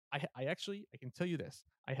more. I can tell you this.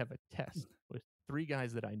 I have a test with 3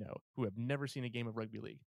 guys that I know who have never seen a game of rugby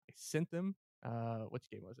league. I sent them, which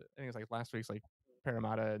game was it? I think it was like last week's, like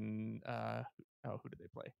Parramatta and, who did they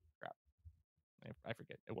play? Crap. I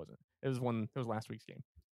forget. It wasn't. It was last week's game.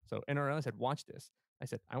 So NRL said, watch this. I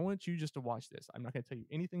said, I want you just to watch this. I'm not going to tell you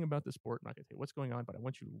anything about the sport. I'm not going to tell you what's going on, but I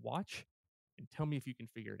want you to watch and tell me if you can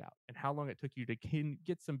figure it out and how long it took you to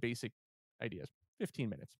get some basic ideas. 15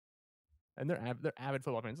 minutes. And they're avid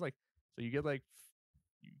football fans. Like, so you get like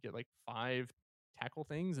 5 tackle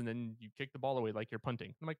things and then you kick the ball away like you're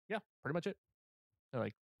punting. I'm like, yeah, pretty much it. They're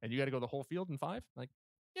like, and you got to go the whole field in 5? I'm like,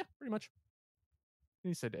 yeah, pretty much. And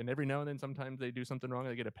he said, and every now and then sometimes they do something wrong,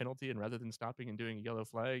 they get a penalty, and rather than stopping and doing a yellow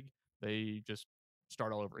flag, they just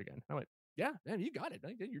start all over again. I went, yeah, man, you got it.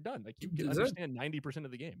 You're done. Like, you can understand 90%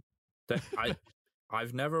 of the game.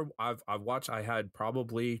 I've watched. I had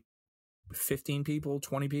probably 15 people,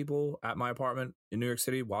 20 people at my apartment in New York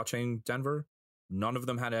City watching Denver. None of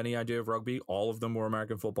them had any idea of rugby. All of them were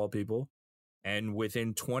American football people. And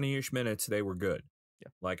within 20-ish minutes, they were good. Yeah.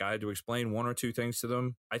 Like, I had to explain 1 or 2 things to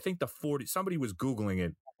them. I think somebody was Googling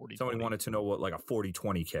it. Somebody wanted to know what like a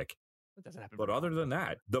 40-20 kick. That doesn't happen. But other than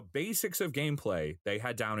that, the basics of gameplay, they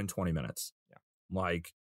had down in 20 minutes. Yeah.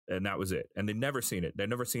 Like, and that was it. And they'd never seen it. They'd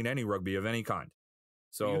never seen any rugby of any kind.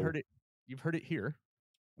 So you've heard it here.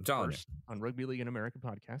 I'm telling you. On Rugby League in America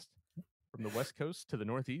podcast, from the West Coast to the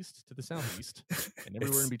Northeast to the Southeast and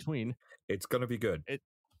everywhere in between. It's going to be good.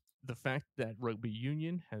 The fact that Rugby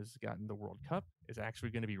Union has gotten the World Cup is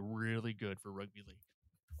actually going to be really good for Rugby League.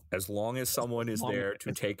 As long as someone is there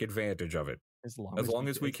to take advantage of it. As long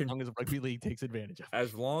as Rugby League takes advantage of it.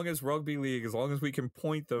 As long as we can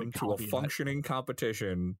point them to a functioning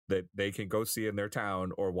competition that they can go see in their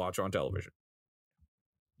town or watch on television.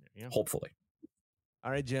 Yeah. Hopefully.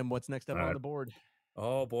 All right, Jim, what's next up on the board?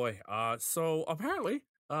 Oh boy. So apparently,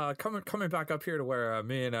 coming back up here to where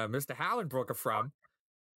me and Mr. Hallenbrook are from,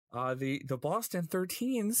 the Boston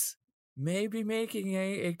 13s may be making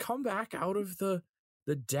a comeback out of the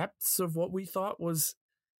depths of what we thought was,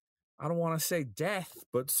 I don't want to say death,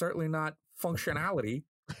 but certainly not functionality.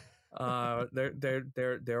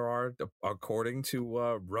 There are, according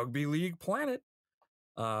to Rugby League Planet,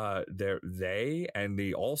 they and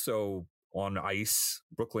the also on ice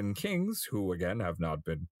Brooklyn Kings, who again have not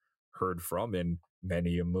been heard from in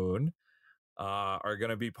many a moon, are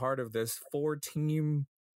going to be part of this 4-team.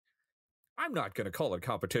 I'm not going to call it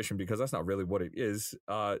competition because that's not really what it is.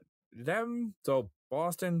 So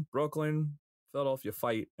Boston, Brooklyn, Philadelphia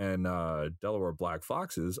Fight, and Delaware Black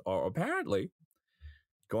Foxes are apparently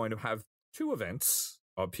going to have 2 events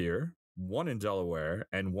up here, one in Delaware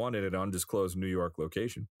and one in an undisclosed New York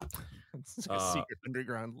location. It's like a secret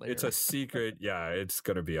underground layer. It's a secret. Yeah, it's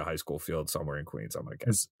going to be a high school field somewhere in Queens, I'm going to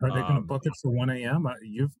guess. Are they going to book it for 1 a.m.?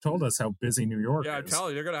 You've told us how busy New York is. Yeah, I'm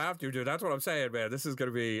telling you, you're going to have to, dude. That's what I'm saying, man. This is going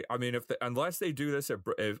to be, I mean, unless they do this,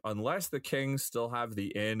 unless the Kings still have the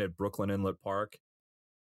inn at Brooklyn Inlet Park,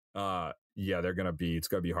 yeah, it's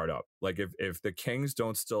going to be hard up. Like if the Kings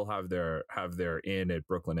don't still have their inn at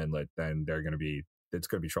Brooklyn Inlet, then it's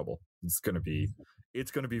going to be trouble. It's going to be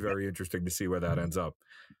very interesting to see where that ends up.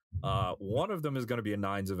 One of them is going to be a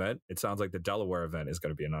 9s event. It sounds like the Delaware event is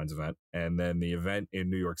going to be a 9s event. And then the event in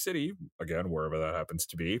New York City, again, wherever that happens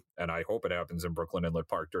to be, and I hope it happens in Brooklyn Inlet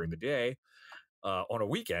Park during the day, on a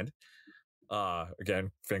weekend,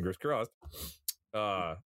 again, fingers crossed,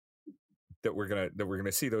 that we're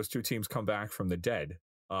gonna see those 2 teams come back from the dead.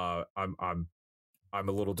 I'm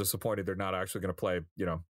a little disappointed they're not actually going to play,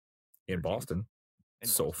 in Boston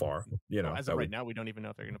so far. As of right now, we don't even know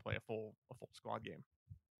if they're going to play a full squad game.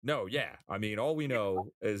 No, yeah. I mean, all we know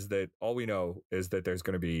is that there's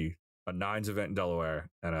going to be a 9s event in Delaware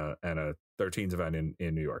and a 13s event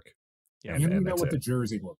in New York. Yeah, and we know what the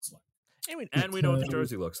jersey looks like. And we know what the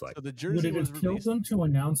jersey looks like. So the jersey would it have killed them to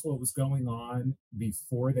announce what was going on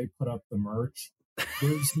before they put up the merch?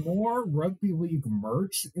 There's more rugby league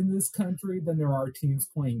merch in this country than there are teams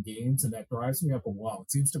playing games, and that drives me up a wall.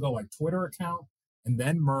 It seems to go like Twitter account and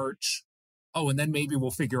then merch. Oh, and then maybe we'll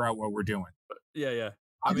figure out what we're doing. Yeah.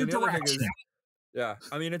 I mean, the other thing is, yeah,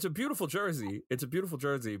 I mean, it's a beautiful jersey.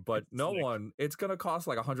 But it's going to cost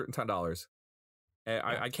like $110. And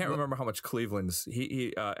I can't remember how much Cleveland's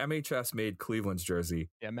MHS made Cleveland's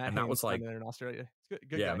jersey. Yeah, Matt and Haynes that was like in Australia. It's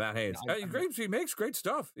good yeah, guy. Matt Haynes. He makes great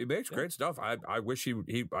stuff. Great stuff. I wish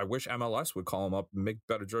MLS would call him up and make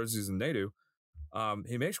better jerseys than they do.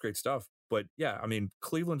 He makes great stuff, but yeah, I mean,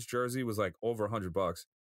 Cleveland's jersey was like over $100,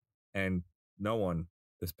 and no one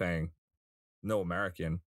is paying, no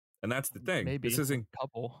American, and that's the thing. Maybe this isn't a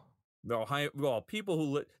couple. No, well, people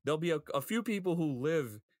who there'll be a few people who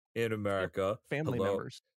live in America, family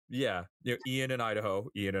members. Yeah, Ian in Idaho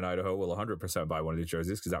will 100% buy one of these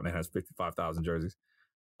jerseys because that man has 55,000 jerseys.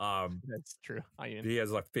 That's true. He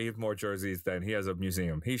has like 5 more jerseys than he has a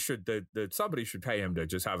museum. He should somebody should pay him to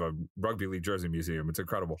just have a rugby league jersey museum. It's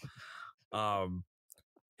incredible.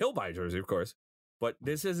 He'll buy a jersey, of course, but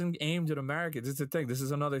this isn't aimed at Americans. It's the thing. This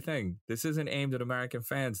is another thing. This isn't aimed at American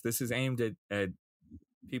fans. This is aimed at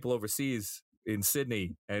people overseas in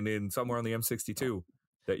Sydney and in somewhere on the M62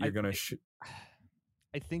 that you're going to.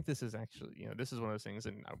 I think this is actually, this is one of those things,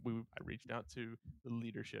 and I reached out to the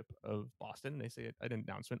leadership of Boston, and they say an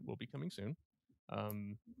announcement will be coming soon.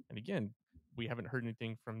 And again, we haven't heard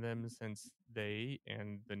anything from them since they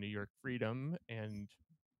and the New York Freedom and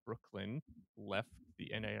Brooklyn left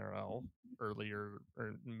the NARL earlier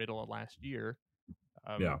or middle of last year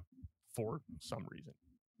for some reason.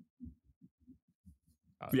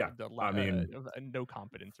 I mean, no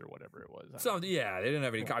confidence or whatever it was. So yeah, they didn't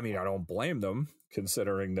have any. I mean, I don't blame them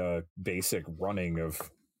considering the basic running of,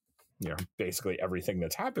 basically everything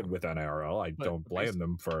that's happened with NRL. I don't blame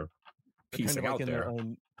them for piecing out their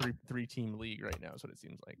own three team league right now. Is what it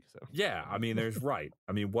seems like. So yeah, I mean, there's right.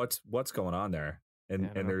 I mean, what's going on there? And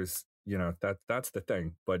there's that's the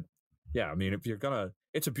thing. But yeah, I mean, if you're gonna,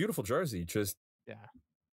 it's a beautiful jersey. Just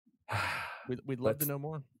we'd love to know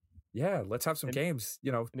more. Yeah, let's have some games,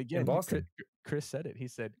 and again, in Boston. Chris said it. He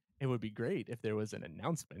said it would be great if there was an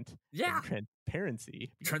announcement. Yeah,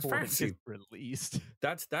 transparency released.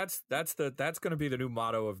 That's going to be the new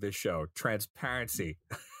motto of this show: transparency.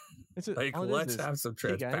 Let's have some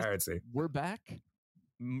transparency. Hey guys, we're back.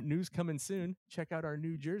 News coming soon. Check out our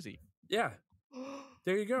new jersey. Yeah,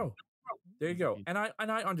 there you go. And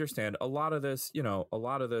I understand a lot of this.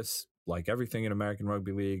 Like everything in American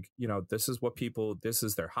Rugby League, this is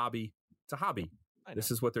their hobby. It's a hobby. This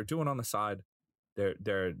is what they're doing on the side. They're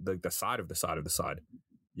the side of the side of the side,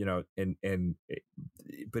 but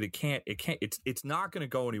it's not going to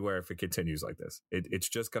go anywhere if it continues like this. It's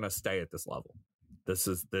just going to stay at this level. This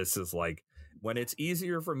is like when it's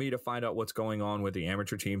easier for me to find out what's going on with the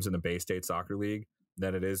amateur teams in the Bay State Soccer League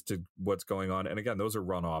than it is to what's going on. And again, those are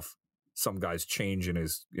runoff. Some guy's change in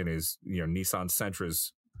his Nissan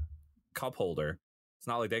Sentra's cup holder. It's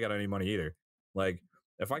not like they got any money either. Like,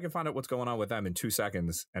 if I can find out what's going on with them in 2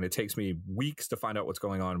 seconds and it takes me weeks to find out what's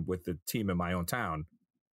going on with the team in my own town,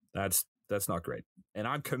 that's not great. And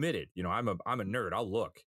I'm committed. I'm a nerd. I'll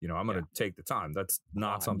look. I'm going to take the time. That's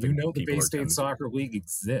not something the Bay State Soccer League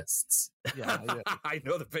exists. Yeah. I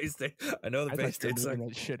know the Bay State. Bay State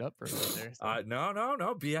Soccer shit up for there. So.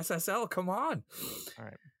 No. BSSL. Come on. All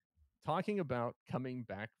right. Talking about coming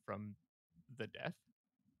back from the death.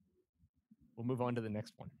 We'll move on to the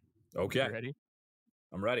next one. Okay. You ready?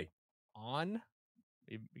 I'm ready.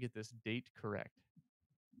 We get this date correct.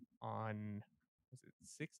 Was it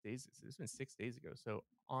 6 days? It's been 6 days ago. So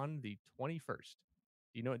on the 21st,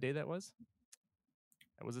 do you know what day that was?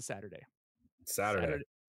 That was a Saturday.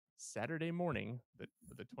 Saturday morning, the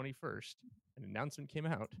 21st, an announcement came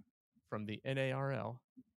out from the NARL.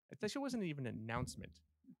 It actually wasn't even an announcement.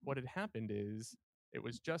 What had happened is it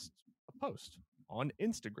was just a post on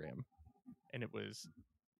Instagram. And it was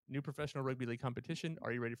new professional rugby league competition.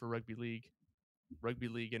 Are you ready for rugby league? Rugby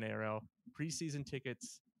league and ARL preseason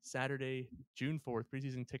tickets Saturday, June 4th.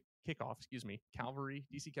 Preseason kickoff. DC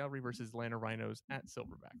Cavalry versus Atlanta Rhinos at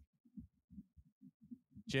Silverback.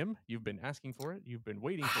 Jim, you've been asking for it. You've been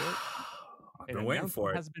waiting for it. I've been waiting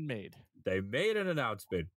for it. Has been made. They made an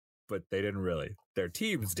announcement, but they didn't really. Their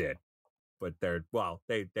teams did, but they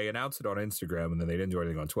announced it on Instagram and then they didn't do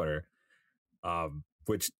anything on Twitter.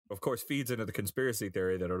 Which, of course, feeds into the conspiracy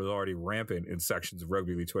theory that it was already rampant in sections of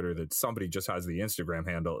Rugby League Twitter that somebody just has the Instagram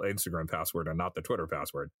password and not the Twitter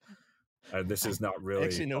password. And this is not really. I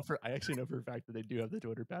actually know for a fact that they do have the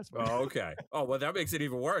Twitter password. Oh, okay. Oh, well, that makes it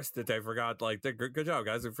even worse that they forgot. Like, good job,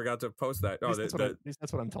 guys. They forgot to post that. That's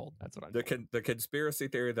what I'm told. The conspiracy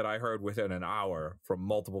theory that I heard within an hour from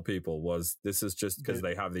multiple people was this is just because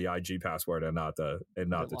they have the IG password and not the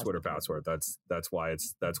Twitter password. That's why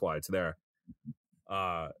it's there.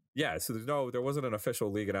 So there wasn't an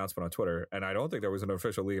official league announcement on Twitter, and I don't think there was an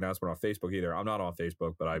official league announcement on Facebook either. I'm not on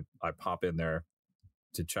Facebook, but I pop in there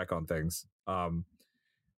to check on things. I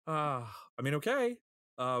mean, okay.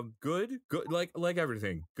 Good, like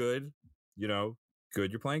everything. Good,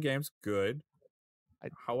 good. You're playing games. Good.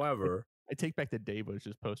 However, I take back the day was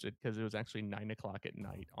just posted because it was actually 9:00 at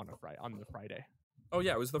night on the Friday. Oh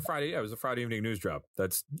yeah, it was the Friday. Yeah, it was the Friday evening news drop.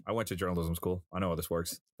 I went to journalism school. I know how this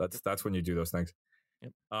works. That's when you do those things.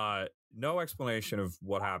 Yep. No explanation of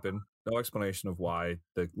what happened. No explanation of why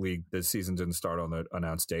the season didn't start on the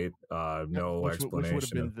announced date. No explanation.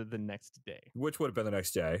 Which would have been the next day. Which would have been the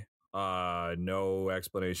next day. No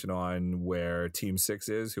explanation on where Team 6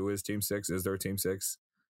 is. Who is Team 6? Is there a Team 6?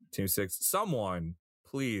 Team 6. Someone.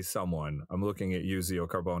 Please, someone. I'm looking at you, Zio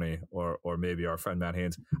Carboni, or maybe our friend Matt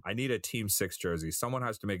Haynes. I need a Team 6 jersey. Someone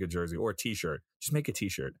has to make a jersey or a T-shirt. Just make a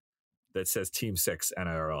T-shirt that says Team 6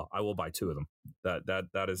 NRL. I will buy 2 of them. That's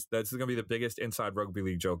going to be the biggest inside rugby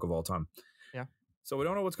league joke of all time. Yeah. So we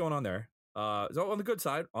don't know what's going on there. So on the good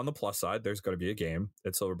side, on the plus side, there's going to be a game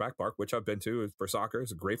at Silverback Park, which I've been to for soccer.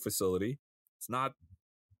 It's a great facility. It's not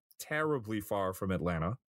terribly far from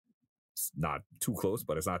Atlanta. It's not too close,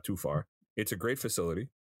 but it's not too far. It's a great facility.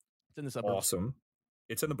 It's in the suburbs. Awesome.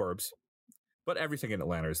 It's in the burbs. But everything in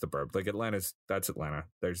Atlanta is the burb. Like that's Atlanta.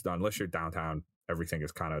 There's not, unless you're downtown, everything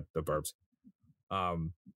is kind of the burbs.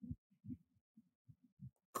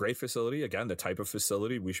 Great facility. Again, the type of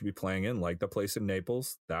facility we should be playing in, like the place in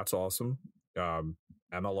Naples. That's awesome.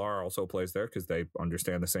 MLR also plays there because they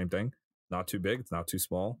understand the same thing. Not too big. It's not too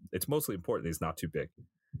small. It's mostly important. It's not too big.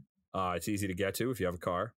 It's easy to get to if you have a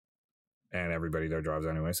car. And everybody there drives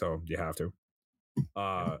anyway, so you have to.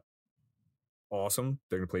 Awesome.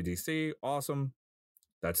 They're going to play DC. Awesome.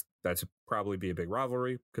 That's probably be a big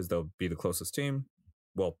rivalry because they'll be the closest team.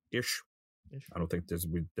 Well, ish. I don't think there's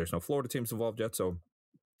no Florida teams involved yet, so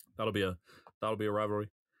that'll be a rivalry.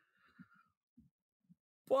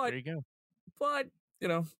 But there you go. But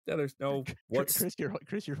there's no Chris, you're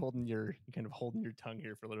kind of holding your tongue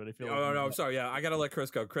here for a little bit. I feel. No, I'm sorry. Yeah, I gotta let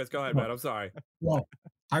Chris go. Chris, go ahead, man. I'm sorry. Well,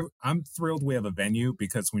 I'm thrilled we have a venue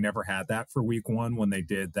because we never had that for week 1 when they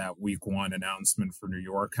did that week 1 announcement for New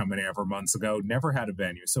York how many ever months ago. Never had a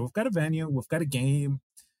venue, so we've got a venue. We've got a game.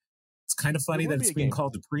 It's kind of funny that it's being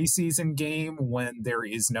called a preseason game when there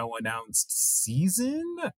is no announced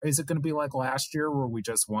season. Is it going to be like last year where we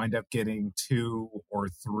just wind up getting 2 or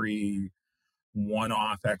 3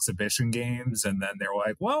 one-off exhibition games and then they're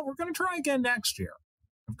like, well, we're going to try again next year?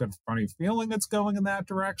 I've got a funny feeling it's going in that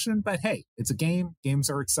direction, but hey, it's a game. Games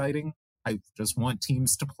are exciting. I just want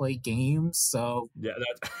teams to play games. So yeah,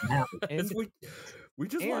 we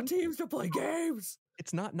just want teams to play games.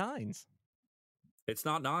 It's not nines. It's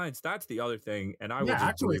not nines. That's the other thing. And I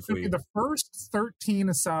actually, it's going to be the first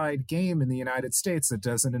 13-a-side game in the United States that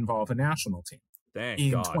doesn't involve a national team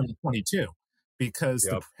in 2022. Because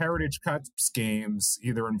the Heritage Cups games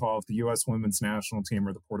either involved the U.S. women's national team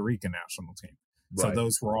or the Puerto Rican national team. Right. So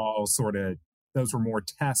those were all those were more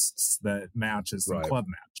tests matches than club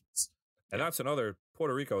matches. And that's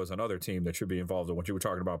Puerto Rico is another team that should be involved in what you were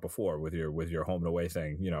talking about before with your home and away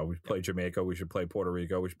thing. We play Jamaica, we should play Puerto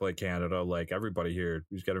Rico, we should play Canada. Like everybody here,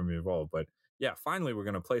 we just got to be involved. But yeah, finally we're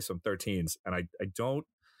going to play some 13s. And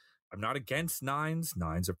I'm not against nines.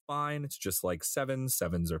 Nines are fine. It's just like sevens.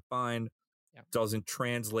 Sevens are fine. Yeah. Doesn't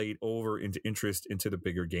translate over into interest into the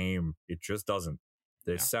bigger game. It just doesn't.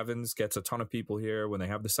 The sevens gets a ton of people here when they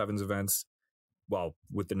have the sevens events. Well,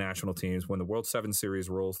 with the national teams, when the World Seven Series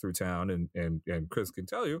rolls through town, and Chris can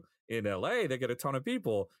tell you, in LA, they get a ton of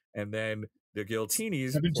people. And then the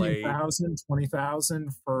Giltinis 17,000, 20,000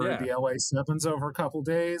 for the LA Sevens over a couple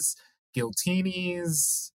days.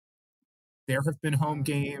 Giltinis, there have been home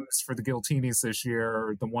games for the Giltinis this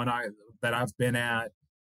year. The one that I've been at,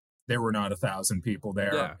 there were not 1,000 people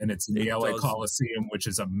there, and it's in the LA Coliseum, which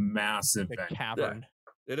is a massive cavern.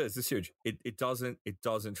 Yeah, it is. It's huge. It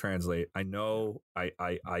doesn't translate. I know. I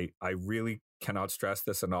really cannot stress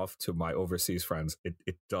this enough to my overseas friends.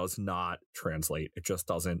 It does not translate. It just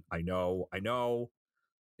doesn't. I know.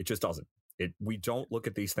 It just doesn't. We don't look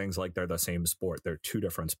at these things like they're the same sport. They're 2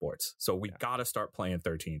 different sports. So we got to start playing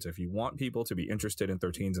 13s. If you want people to be interested in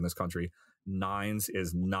 13s in this country, 9s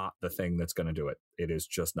is not the thing that's going to do it. It is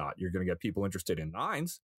just not. You're going to get people interested in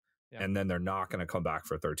 9s, and then they're not going to come back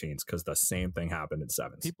for 13s because the same thing happened in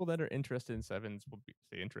 7s. People that are interested in 7s will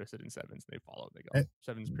stay interested in 7s. They follow. They go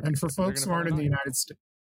 7s. And for folks who aren't in the United States.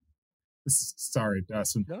 Sorry,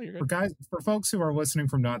 Dustin. No, you're good. For folks who are listening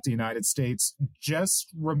from not the United States, just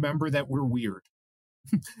remember that we're weird.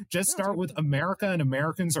 Start with America and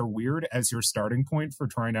Americans are weird as your starting point for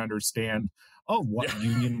trying to understand,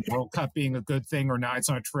 Union World Cup being a good thing or not. It's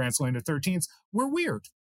not translating to 13s. We're weird.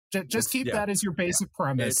 Just keep that as your basic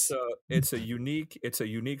premise. It's a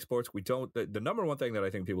unique sports. We don't. The number one thing that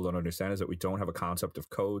I think people don't understand is that we don't have a concept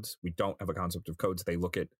of codes. We don't have a concept of codes. They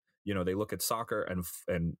look at soccer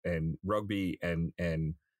and rugby and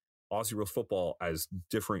Aussie rules football as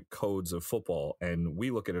different codes of football, and we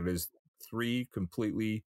look at it as 3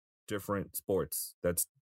 completely different sports. That's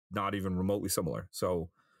not even remotely similar. So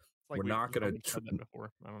like we're not going to said that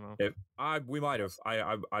before. I don't know. We might have.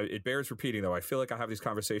 It bears repeating though. I feel like I have these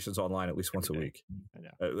conversations online at least once a week.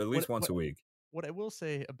 At least once a week. What I will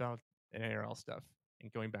say about an ARL stuff,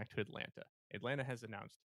 and going back to Atlanta, Atlanta has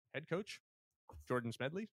announced head coach Jordan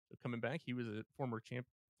Smedley coming back. He was a former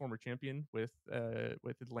champion with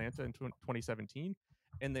Atlanta in 2017,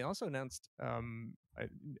 and they also announced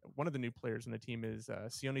one of the new players in the team is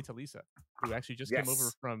Sione Talisa, who actually just came over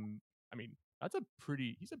from. I mean,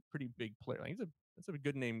 he's a pretty big player. Like that's a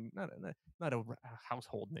good name, not a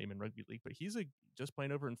household name in rugby league, but he's just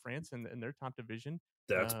playing over in France in their top division.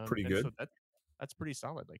 That's pretty good. So that's pretty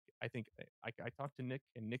solid. Like I think I talked to Nick,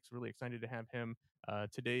 and Nick's really excited to have him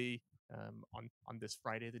today. On this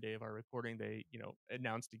Friday, the day of our recording, they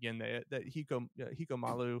announced again that Hiko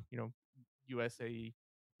Malu, USA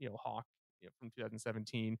Hawk from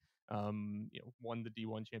 2017, won the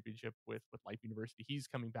D1 championship with Life University. He's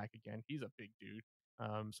coming back again. He's a big dude.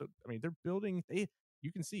 So I mean, they're building.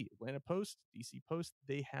 You can see Atlanta Post, DC Post.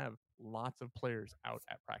 They have lots of players out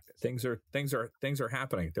at practice. Things are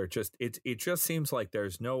happening. They're just it just seems like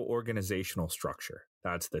there's no organizational structure.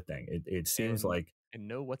 That's the thing. It seems like. And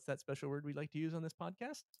what's that special word we like to use on this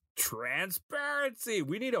podcast? Transparency.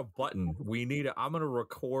 We need a button. I'm gonna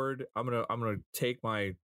record. I'm gonna take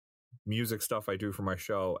my music stuff I do for my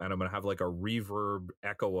show, and I'm gonna have like a reverb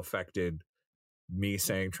echo affected me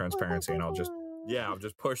saying transparency, and I'll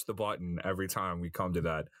just push the button every time we come to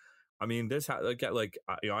that. I mean,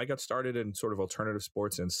 I got started in sort of alternative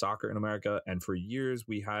sports and soccer in America, and for years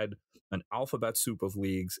we had an alphabet soup of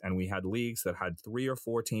leagues, and we had leagues that had 3 or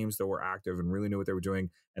 4 teams that were active and really knew what they were doing,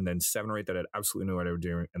 and then 7 or 8 that had absolutely knew what they were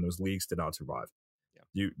doing, and those leagues did not survive.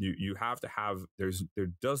 Yeah. You have to have there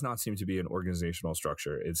does not seem to be an organizational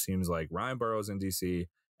structure. It seems like Ryan Burrows in DC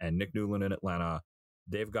and Nick Newland in Atlanta,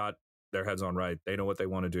 they've got their heads on right. They know what they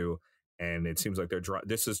want to do. And it seems like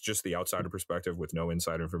this is just the outsider perspective with no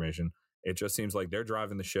insider information. It just seems like they're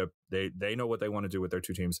driving the ship. They know what they want to do with their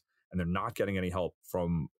 2 teams, and they're not getting any help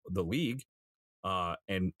from the league.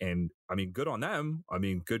 And I mean, good on them. I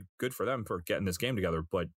mean, good for them for getting this game together.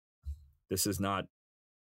 But this is not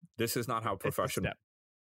how professional.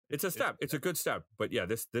 It's a step. It's a good step. But yeah,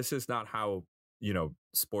 this is not how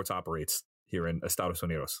sports operates here in Estados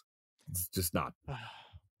Unidos. It's just not.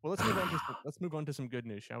 Well, let's move on to some good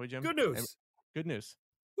news, shall we, Jim? Good news. Good news.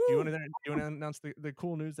 Do you want to announce the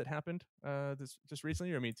cool news that happened just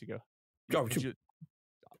recently, or me to go?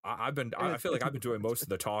 I feel like I've been doing most of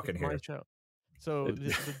the talking here. Show. So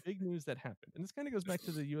the big news that happened, and this kind of goes back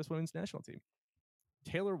to the U.S. women's national team.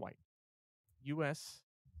 Taylor White, U.S.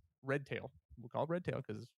 Red Tail. We'll call it Red Tail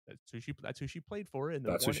because that's who she played for in the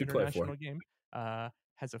one international game.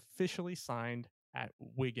 Has officially signed at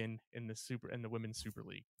Wigan in the Women's Super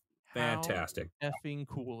League. Fantastic. How effing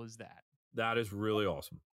cool is that? That is really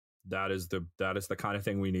awesome. That is the kind of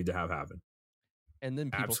thing we need to have happen. And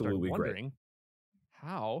then people start wondering,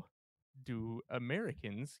 how do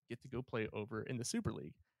Americans get to go play over in the Super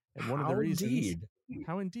League? And one of the reasons,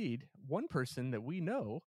 how indeed, one person that we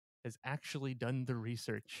know has actually done the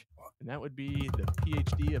research, and that would be the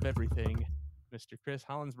PhD of everything, Mr. Chris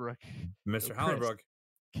Hollinsbrook. Mr. Hollinsbrook.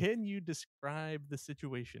 Can you describe the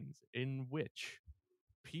situations in which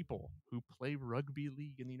people who play rugby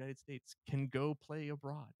league in the United States can go play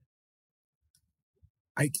abroad?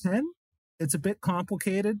 I can. It's a bit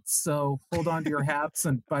complicated, so hold on to your hats.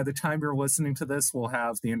 And by the time you're listening to this, we'll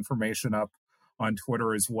have the information up on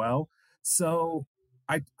Twitter as well. So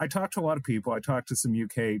I talked to a lot of people. I talked to some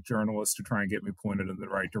UK journalists to try and get me pointed in the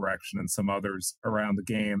right direction, and some others around the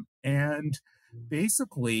game. And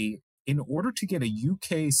basically, in order to get a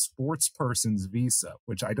UK sports person's visa,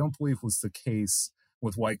 which I don't believe was the case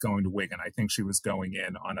with White going to Wigan, I think she was going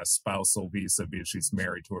in on a spousal visa because she's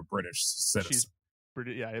married to a British citizen.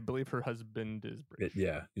 I believe her husband is British.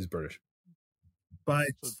 Yeah, he's British. But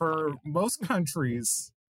for most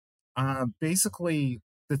countries, basically,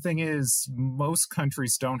 the thing is, most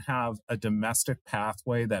countries don't have a domestic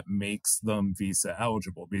pathway that makes them visa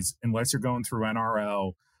eligible, because unless you're going through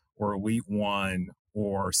NRL or Elite One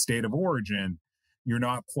or State of Origin, you're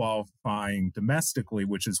not qualifying domestically,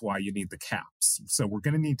 which is why you need the caps. So we're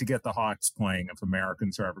going to need to get the Hawks playing if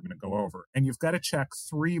Americans are ever going to go over. And you've got to check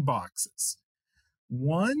 3 boxes.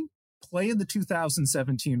 1, play in the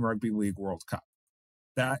 2017 Rugby League World Cup.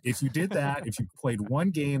 That if you did that, if you played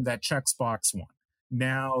 1 game, that checks box 1.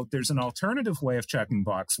 Now, there's an alternative way of checking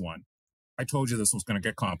box 1. I told you this was going to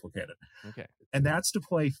get complicated. Okay. And that's to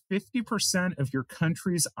play 50% of your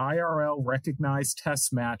country's IRL recognized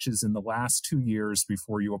test matches in the last 2 years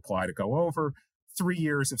before you apply to go over. 3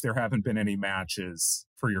 years if there haven't been any matches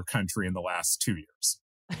for your country in the last 2 years.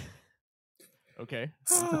 Okay.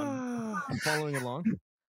 I'm following along.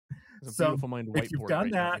 There's a So beautiful mind if you've whiteboard done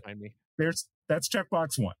right now that, behind me. that's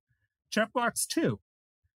checkbox 1. Checkbox 2,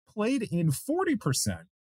 played in 40%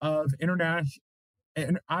 of international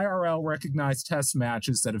and IRL recognized test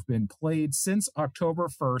matches that have been played since October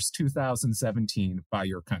 1st, 2017 by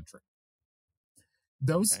your country.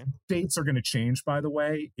 Those dates are going to change, by the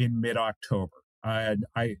way, in mid-October.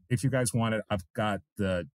 If you guys want it, I've got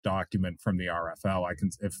the document from the RFL.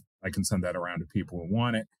 I can send that around to people who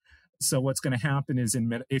want it. So what's going to happen is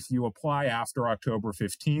if you apply after October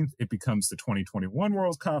 15th, it becomes the 2021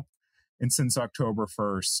 World Cup, and since October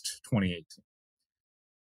 1st, 2018.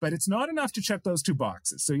 But it's not enough to check those 2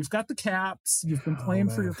 boxes. So you've got the caps, you've been playing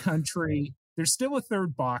for your country. There's still a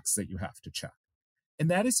third box that you have to check. And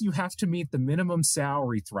that is you have to meet the minimum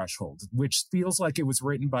salary threshold, which feels like it was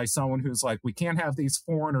written by someone who's like, we can't have these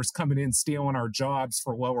foreigners coming in stealing our jobs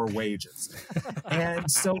for lower wages. And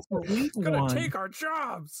so for week 1, gonna take our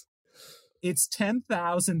jobs. It's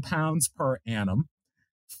 £10,000 per annum.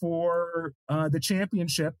 For the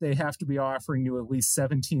championship, they have to be offering you at least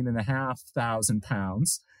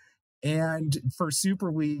 £17,500. And for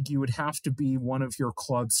Super League, you would have to be one of your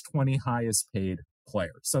club's 20 highest paid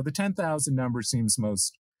players. So the 10,000 number seems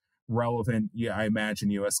most relevant. Yeah, I imagine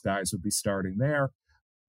U.S. guys would be starting there.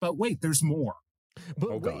 But wait, there's more.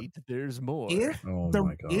 There's more. If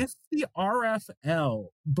the RFL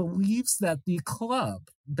believes that the club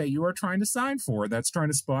that you are trying to sign for, that's trying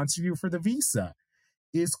to sponsor you for the visa,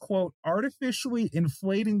 is, quote, artificially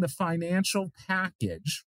inflating the financial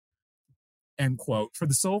package, end quote, for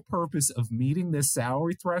the sole purpose of meeting this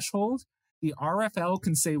salary threshold, the RFL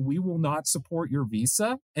can say, we will not support your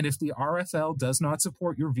visa. And if the RFL does not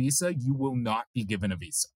support your visa, you will not be given a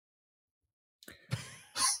visa.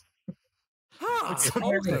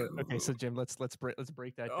 Okay, so Jim, let's break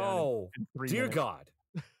that down. Oh, dear God.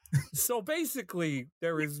 So basically,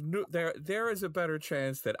 there is a better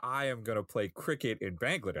chance that I am going to play cricket in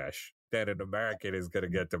Bangladesh than an American is going to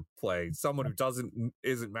get to play. Someone who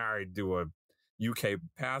isn't married to a UK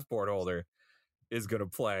passport holder is going to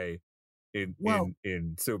play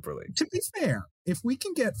in Super League. To be fair, if we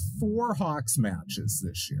can get 4 Hawks matches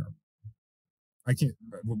this year, I can't,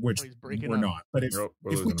 which we're not, but if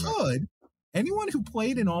we could, anyone who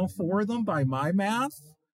played in all 4 of them, by my math,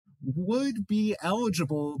 would be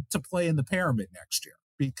eligible to play in the pyramid next year,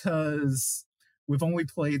 because we've only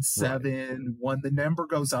played 7. Right. When the number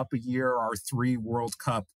goes up a year, our 3 World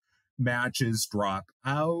Cup matches drop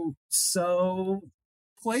out. So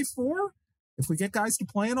play 4. If we get guys to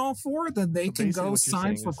play in all 4, then they can go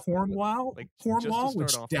sign for Cornwall,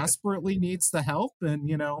 which desperately needs the help. And,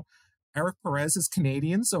 Eric Perez is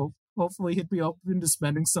Canadian, so hopefully he'd be open to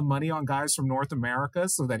spending some money on guys from North America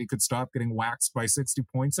so that he could stop getting waxed by 60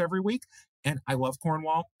 points every week. And I love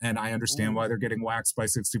Cornwall, and I understand why they're getting waxed by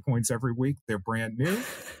 60 points every week. They're brand new,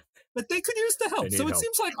 but they could use the help. So it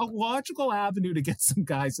seems like a logical avenue to get some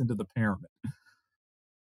guys into the pyramid.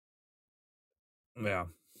 Yeah.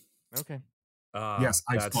 Okay. Yes,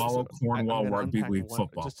 I follow Cornwall Rugby League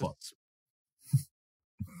Football Club.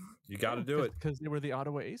 You got to do it. Because they were the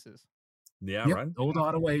Ottawa Aces. Yeah, right. Old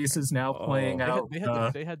Ottawa Aces now playing out.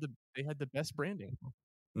 They had the best branding.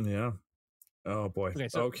 Yeah. Oh boy. Okay.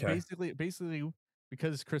 So basically,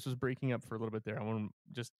 because Chris was breaking up for a little bit there, I want to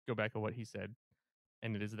just go back to what he said,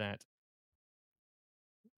 and it is that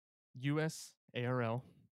U.S. ARL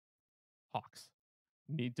Hawks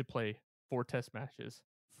need to play 4 test matches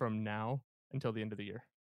from now until the end of the year,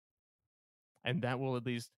 and that will at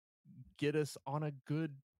least get us on a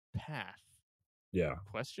good path. Yeah.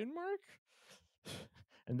 Question mark?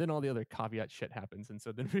 And then all the other caveat shit happens, and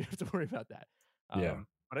so then we have to worry about that.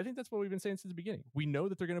 But I think that's what we've been saying since the beginning. We know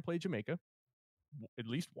that they're going to play Jamaica at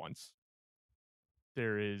least once.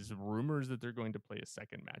 There is rumors that they're going to play a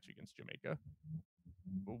second match against Jamaica.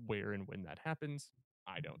 Where and when that happens,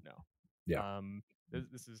 I don't know. Yeah.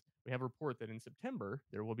 We have a report that in September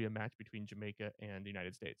there will be a match between Jamaica and the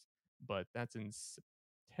United States, but that's in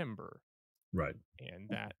September. Right. And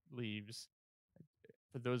that leaves,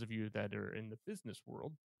 for those of you that are in the business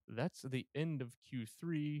world, that's the end of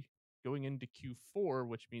Q3 going into Q4,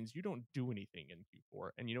 which means you don't do anything in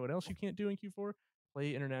Q4. And you know what else you can't do in Q4?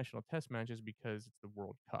 Play international test matches, because it's the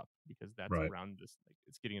World Cup, because that's around this, like,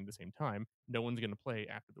 it's getting at the same time. No one's going to play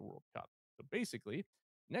after the World Cup. So basically,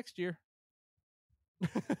 next year.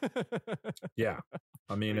 Yeah.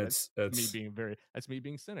 I mean, it's that's me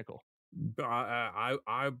being cynical. I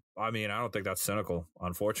mean, I don't think that's cynical.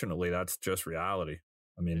 Unfortunately, that's just reality.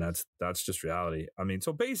 I mean, that's just reality. I mean,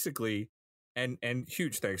 so basically, And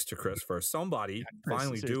huge thanks to Chris for somebody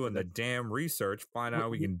finally doing the damn research, find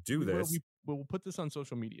out we can do this. We'll put this on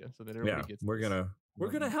social media so that everybody gets. We're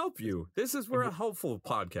gonna help you. This is we're a helpful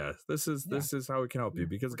podcast. This is how we can help you,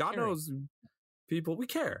 because God knows people, we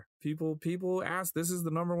care. People ask, this is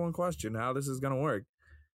the number one question, how this is gonna work.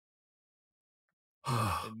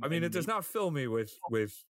 I mean, it does not fill me with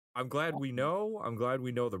I'm glad we know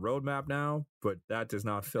the roadmap now, but that does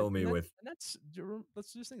not fill me with. And that's,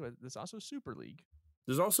 let's just think about it. There's also Super League.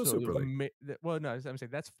 There's also Super League. Well, no, I'm saying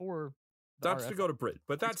that's for. That's to go to Britain,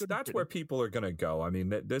 but that's where people are going to go. I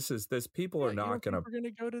mean, people are not going to. We're going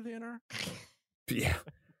to go to the NR. Yeah,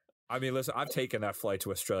 I mean, listen, I've taken that flight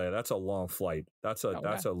to Australia. That's a long flight. That's a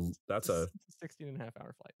 16 and a half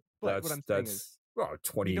hour flight. But what I'm saying is,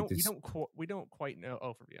 20. We don't quite know.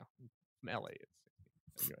 Oh, from LA, it's.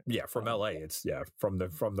 Yeah, from LA, it's from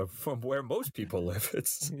where most people live.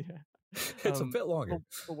 It's it's a bit longer.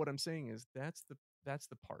 But what I'm saying is that's the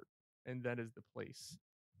part, and that is the place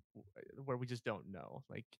where we just don't know.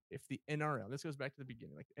 Like, if the NRL, this goes back to the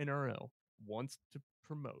beginning, like NRL wants to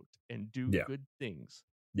promote and do good things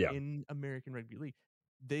in American Rugby League,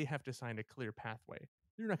 they have to sign a clear pathway.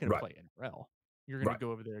 You're not going to play NRL. You're going to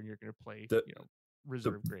go over there and you're going to play,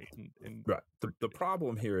 reserve grade. And the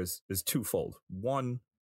problem here is twofold. One,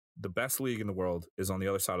 the best league in the world is on the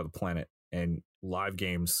other side of the planet, and live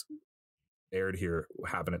games aired here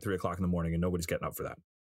happen at 3:00 in the morning, and nobody's getting up for that.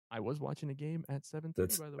 I was watching a game at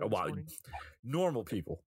 7:30, by the way. Wow, normal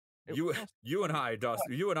people. You and I,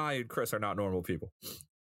 Dustin, you and I and Chris are not normal people.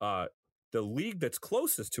 The league that's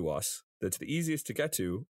closest to us, that's the easiest to get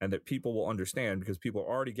to, and that people will understand because people are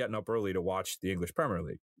already getting up early to watch the English Premier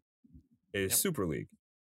League, is Super League.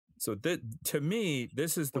 So to me,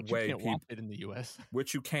 this is the way people watch it in the US.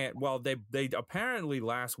 Which you can't. Well, they apparently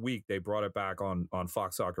last week they brought it back on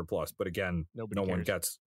Fox Soccer Plus, but again, nobody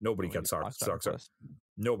gets Fox Soccer.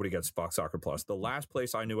 Nobody gets Fox Soccer Plus. The last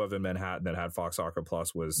place I knew of in Manhattan that had Fox Soccer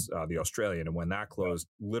Plus was the Australian, and when that closed,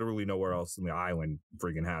 literally nowhere else in the island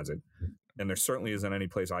friggin' has it. And there certainly isn't any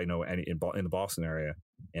place I know in the Boston area,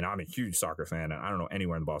 and I'm a huge soccer fan, and I don't know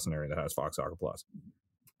anywhere in the Boston area that has Fox Soccer Plus,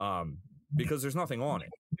 because there's nothing on it.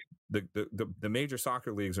 The major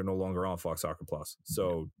soccer leagues are no longer on Fox Soccer Plus,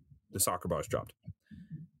 so the soccer bar's dropped.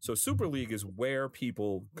 So Super League is where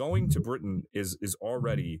people going to Britain is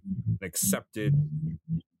already accepted.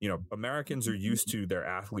 Americans are used to their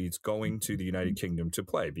athletes going to the United Kingdom to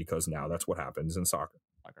play because now that's what happens in soccer.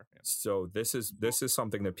 So this is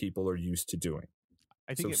something that people are used to doing.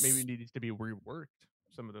 I think it maybe needs to be reworked.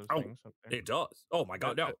 Some of those things. It does. Oh my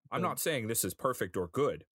God, no! I'm not saying this is perfect or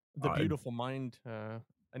good. The beautiful mind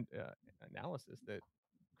analysis that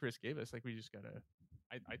Chris gave us, like, we just gotta.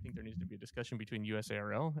 I think there needs to be a discussion between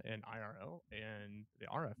USARL and IRL and the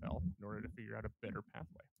RFL in order to figure out a better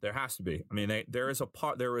pathway. There has to be. I mean, there is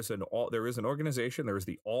an organization. There is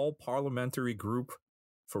the All Parliamentary Group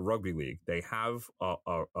for Rugby League. They have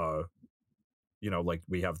like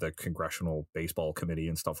we have the Congressional Baseball Committee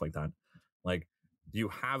and stuff like that. Like,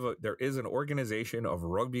 there is an organization of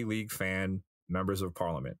rugby league fan members of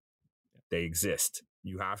Parliament. They exist.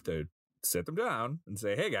 You have to sit them down and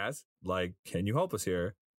say, hey guys, like, can you help us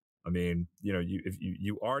here? I mean, if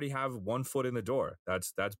you already have one foot in the door,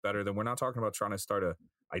 that's better than, we're not talking about trying to start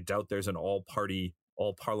I doubt there's an all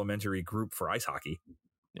parliamentary group for ice hockey.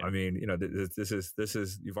 Yeah. I mean, this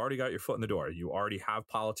is you've already got your foot in the door. You already have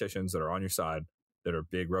politicians that are on your side that are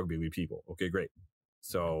big rugby league people. Okay, great.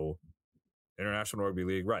 So International Rugby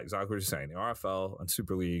League, right, exactly what you're saying. The RFL and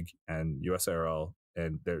Super League and USARL,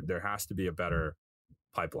 and there has to be a better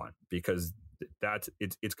pipeline, because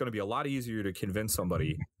it's going to be a lot easier to convince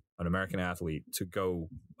somebody, an American athlete, to go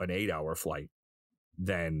an 8-hour flight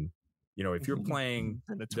than if you're playing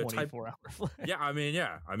the 24-hour flight. I mean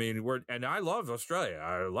and I love Australia,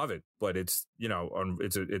 I love it, but it's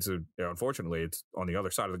unfortunately it's on the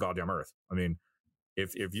other side of the goddamn earth. I mean,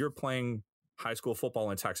 if you're playing high school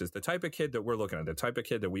football in Texas, the type of kid that we're looking at, the type of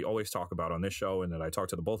kid that we always talk about on this show and that I talk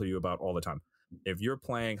to the both of you about all the time, if you're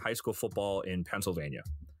playing high school football in Pennsylvania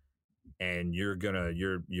and you're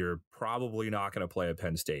probably not going to play at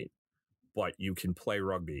Penn State, but you can play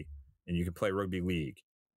rugby and you can play rugby league,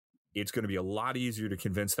 it's going to be a lot easier to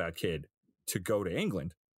convince that kid to go to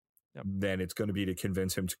England than it's going to be to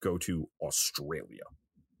convince him to go to Australia.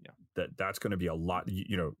 Yeah. That's going to be a lot,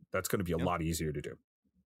 that's going to be a lot easier to do.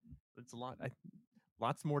 It's a lot.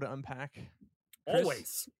 Lots more to unpack. Chris,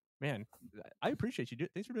 always, man. I appreciate you.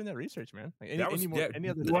 Thanks for doing that research, man. Like, any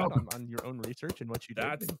other thought on your own research and what you did?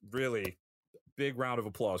 That's really big round of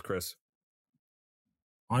applause, Chris.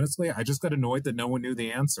 Honestly, I just got annoyed that no one knew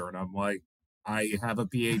the answer, and I'm like, I have a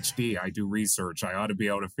PhD. I do research. I ought to be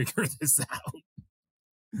able to figure this out.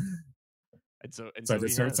 So I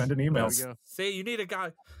just started sending emails. Say you need a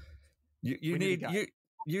guy. You need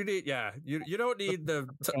you don't need the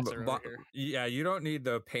you don't need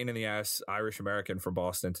the pain in the ass Irish American from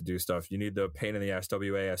Boston to do stuff. You need the pain in the ass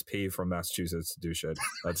WASP from Massachusetts to do shit.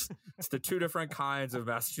 It's the two different kinds of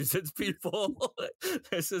Massachusetts people.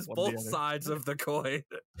 This is both sides of the coin.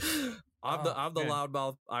 I'm the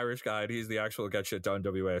loudmouth Irish guy, and he's the actual get shit done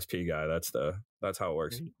WASP guy. That's how it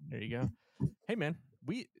works. There you go. Hey man,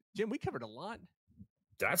 Jim, we covered a lot.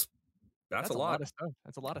 That's a lot of stuff.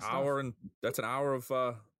 That's a lot of stuff. That's an hour of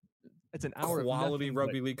it's an hour quality of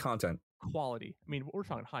rugby league content. Quality. I mean, we're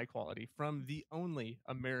talking high quality from the only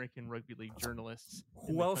American rugby league journalists.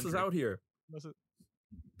 Who else is out here?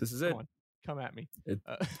 This is it. Come at me.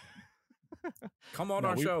 Come on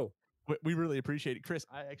our show. We really appreciate it, Chris.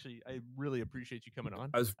 I really appreciate you coming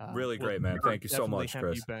on. That was really great, man. Thank you so much,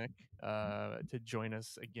 Chris. You back to join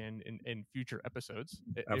us again in future episodes.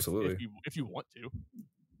 Absolutely, if you want to.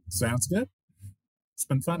 Sounds good. It's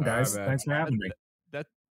been fun, guys. Right, thanks for having me.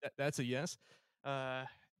 That's a yes.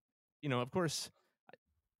 Of course,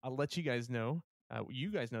 I'll let you guys know.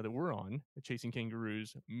 You guys know that we're on the Chasing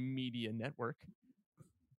Kangaroos Media Network.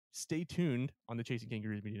 Stay tuned on the Chasing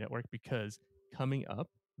Kangaroos Media Network, because coming up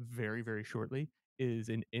very, very shortly is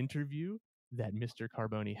an interview that Mr.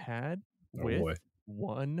 Carboni had with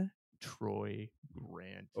one Troy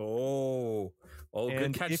Grant.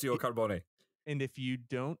 Good catch, Theo Carboni. And if you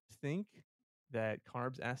don't think that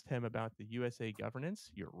Carbs asked him about the USA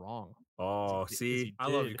governance, you're wrong. See, I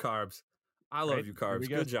love you, Carbs. I love you, Carbs.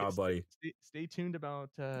 Good job, buddy. Stay tuned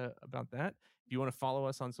about that. If you want to follow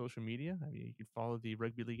us on social media, you can follow the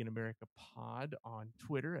Rugby League in America pod on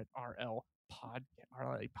Twitter at RLA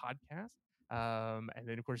Podcast. And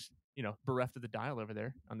then, of course, bereft of the dial over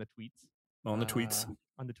there on the tweets. On the tweets.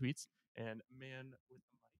 And man with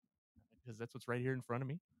the mic, because that's what's right here in front of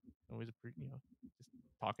me. Always just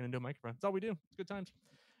talking into a microphone. That's all we do. It's good times.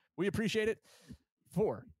 We appreciate it.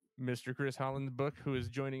 For Mr. Chris Holland Book, who is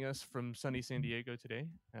joining us from sunny San Diego today,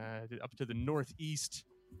 up to the northeast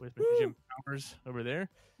with Mr. Jim Powers over there.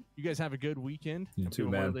 You guys have a good weekend. You too,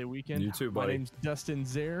 man. Weekend. You too, buddy. My name's Dustin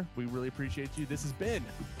Zare. We really appreciate you. This has been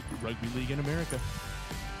Rugby League in America.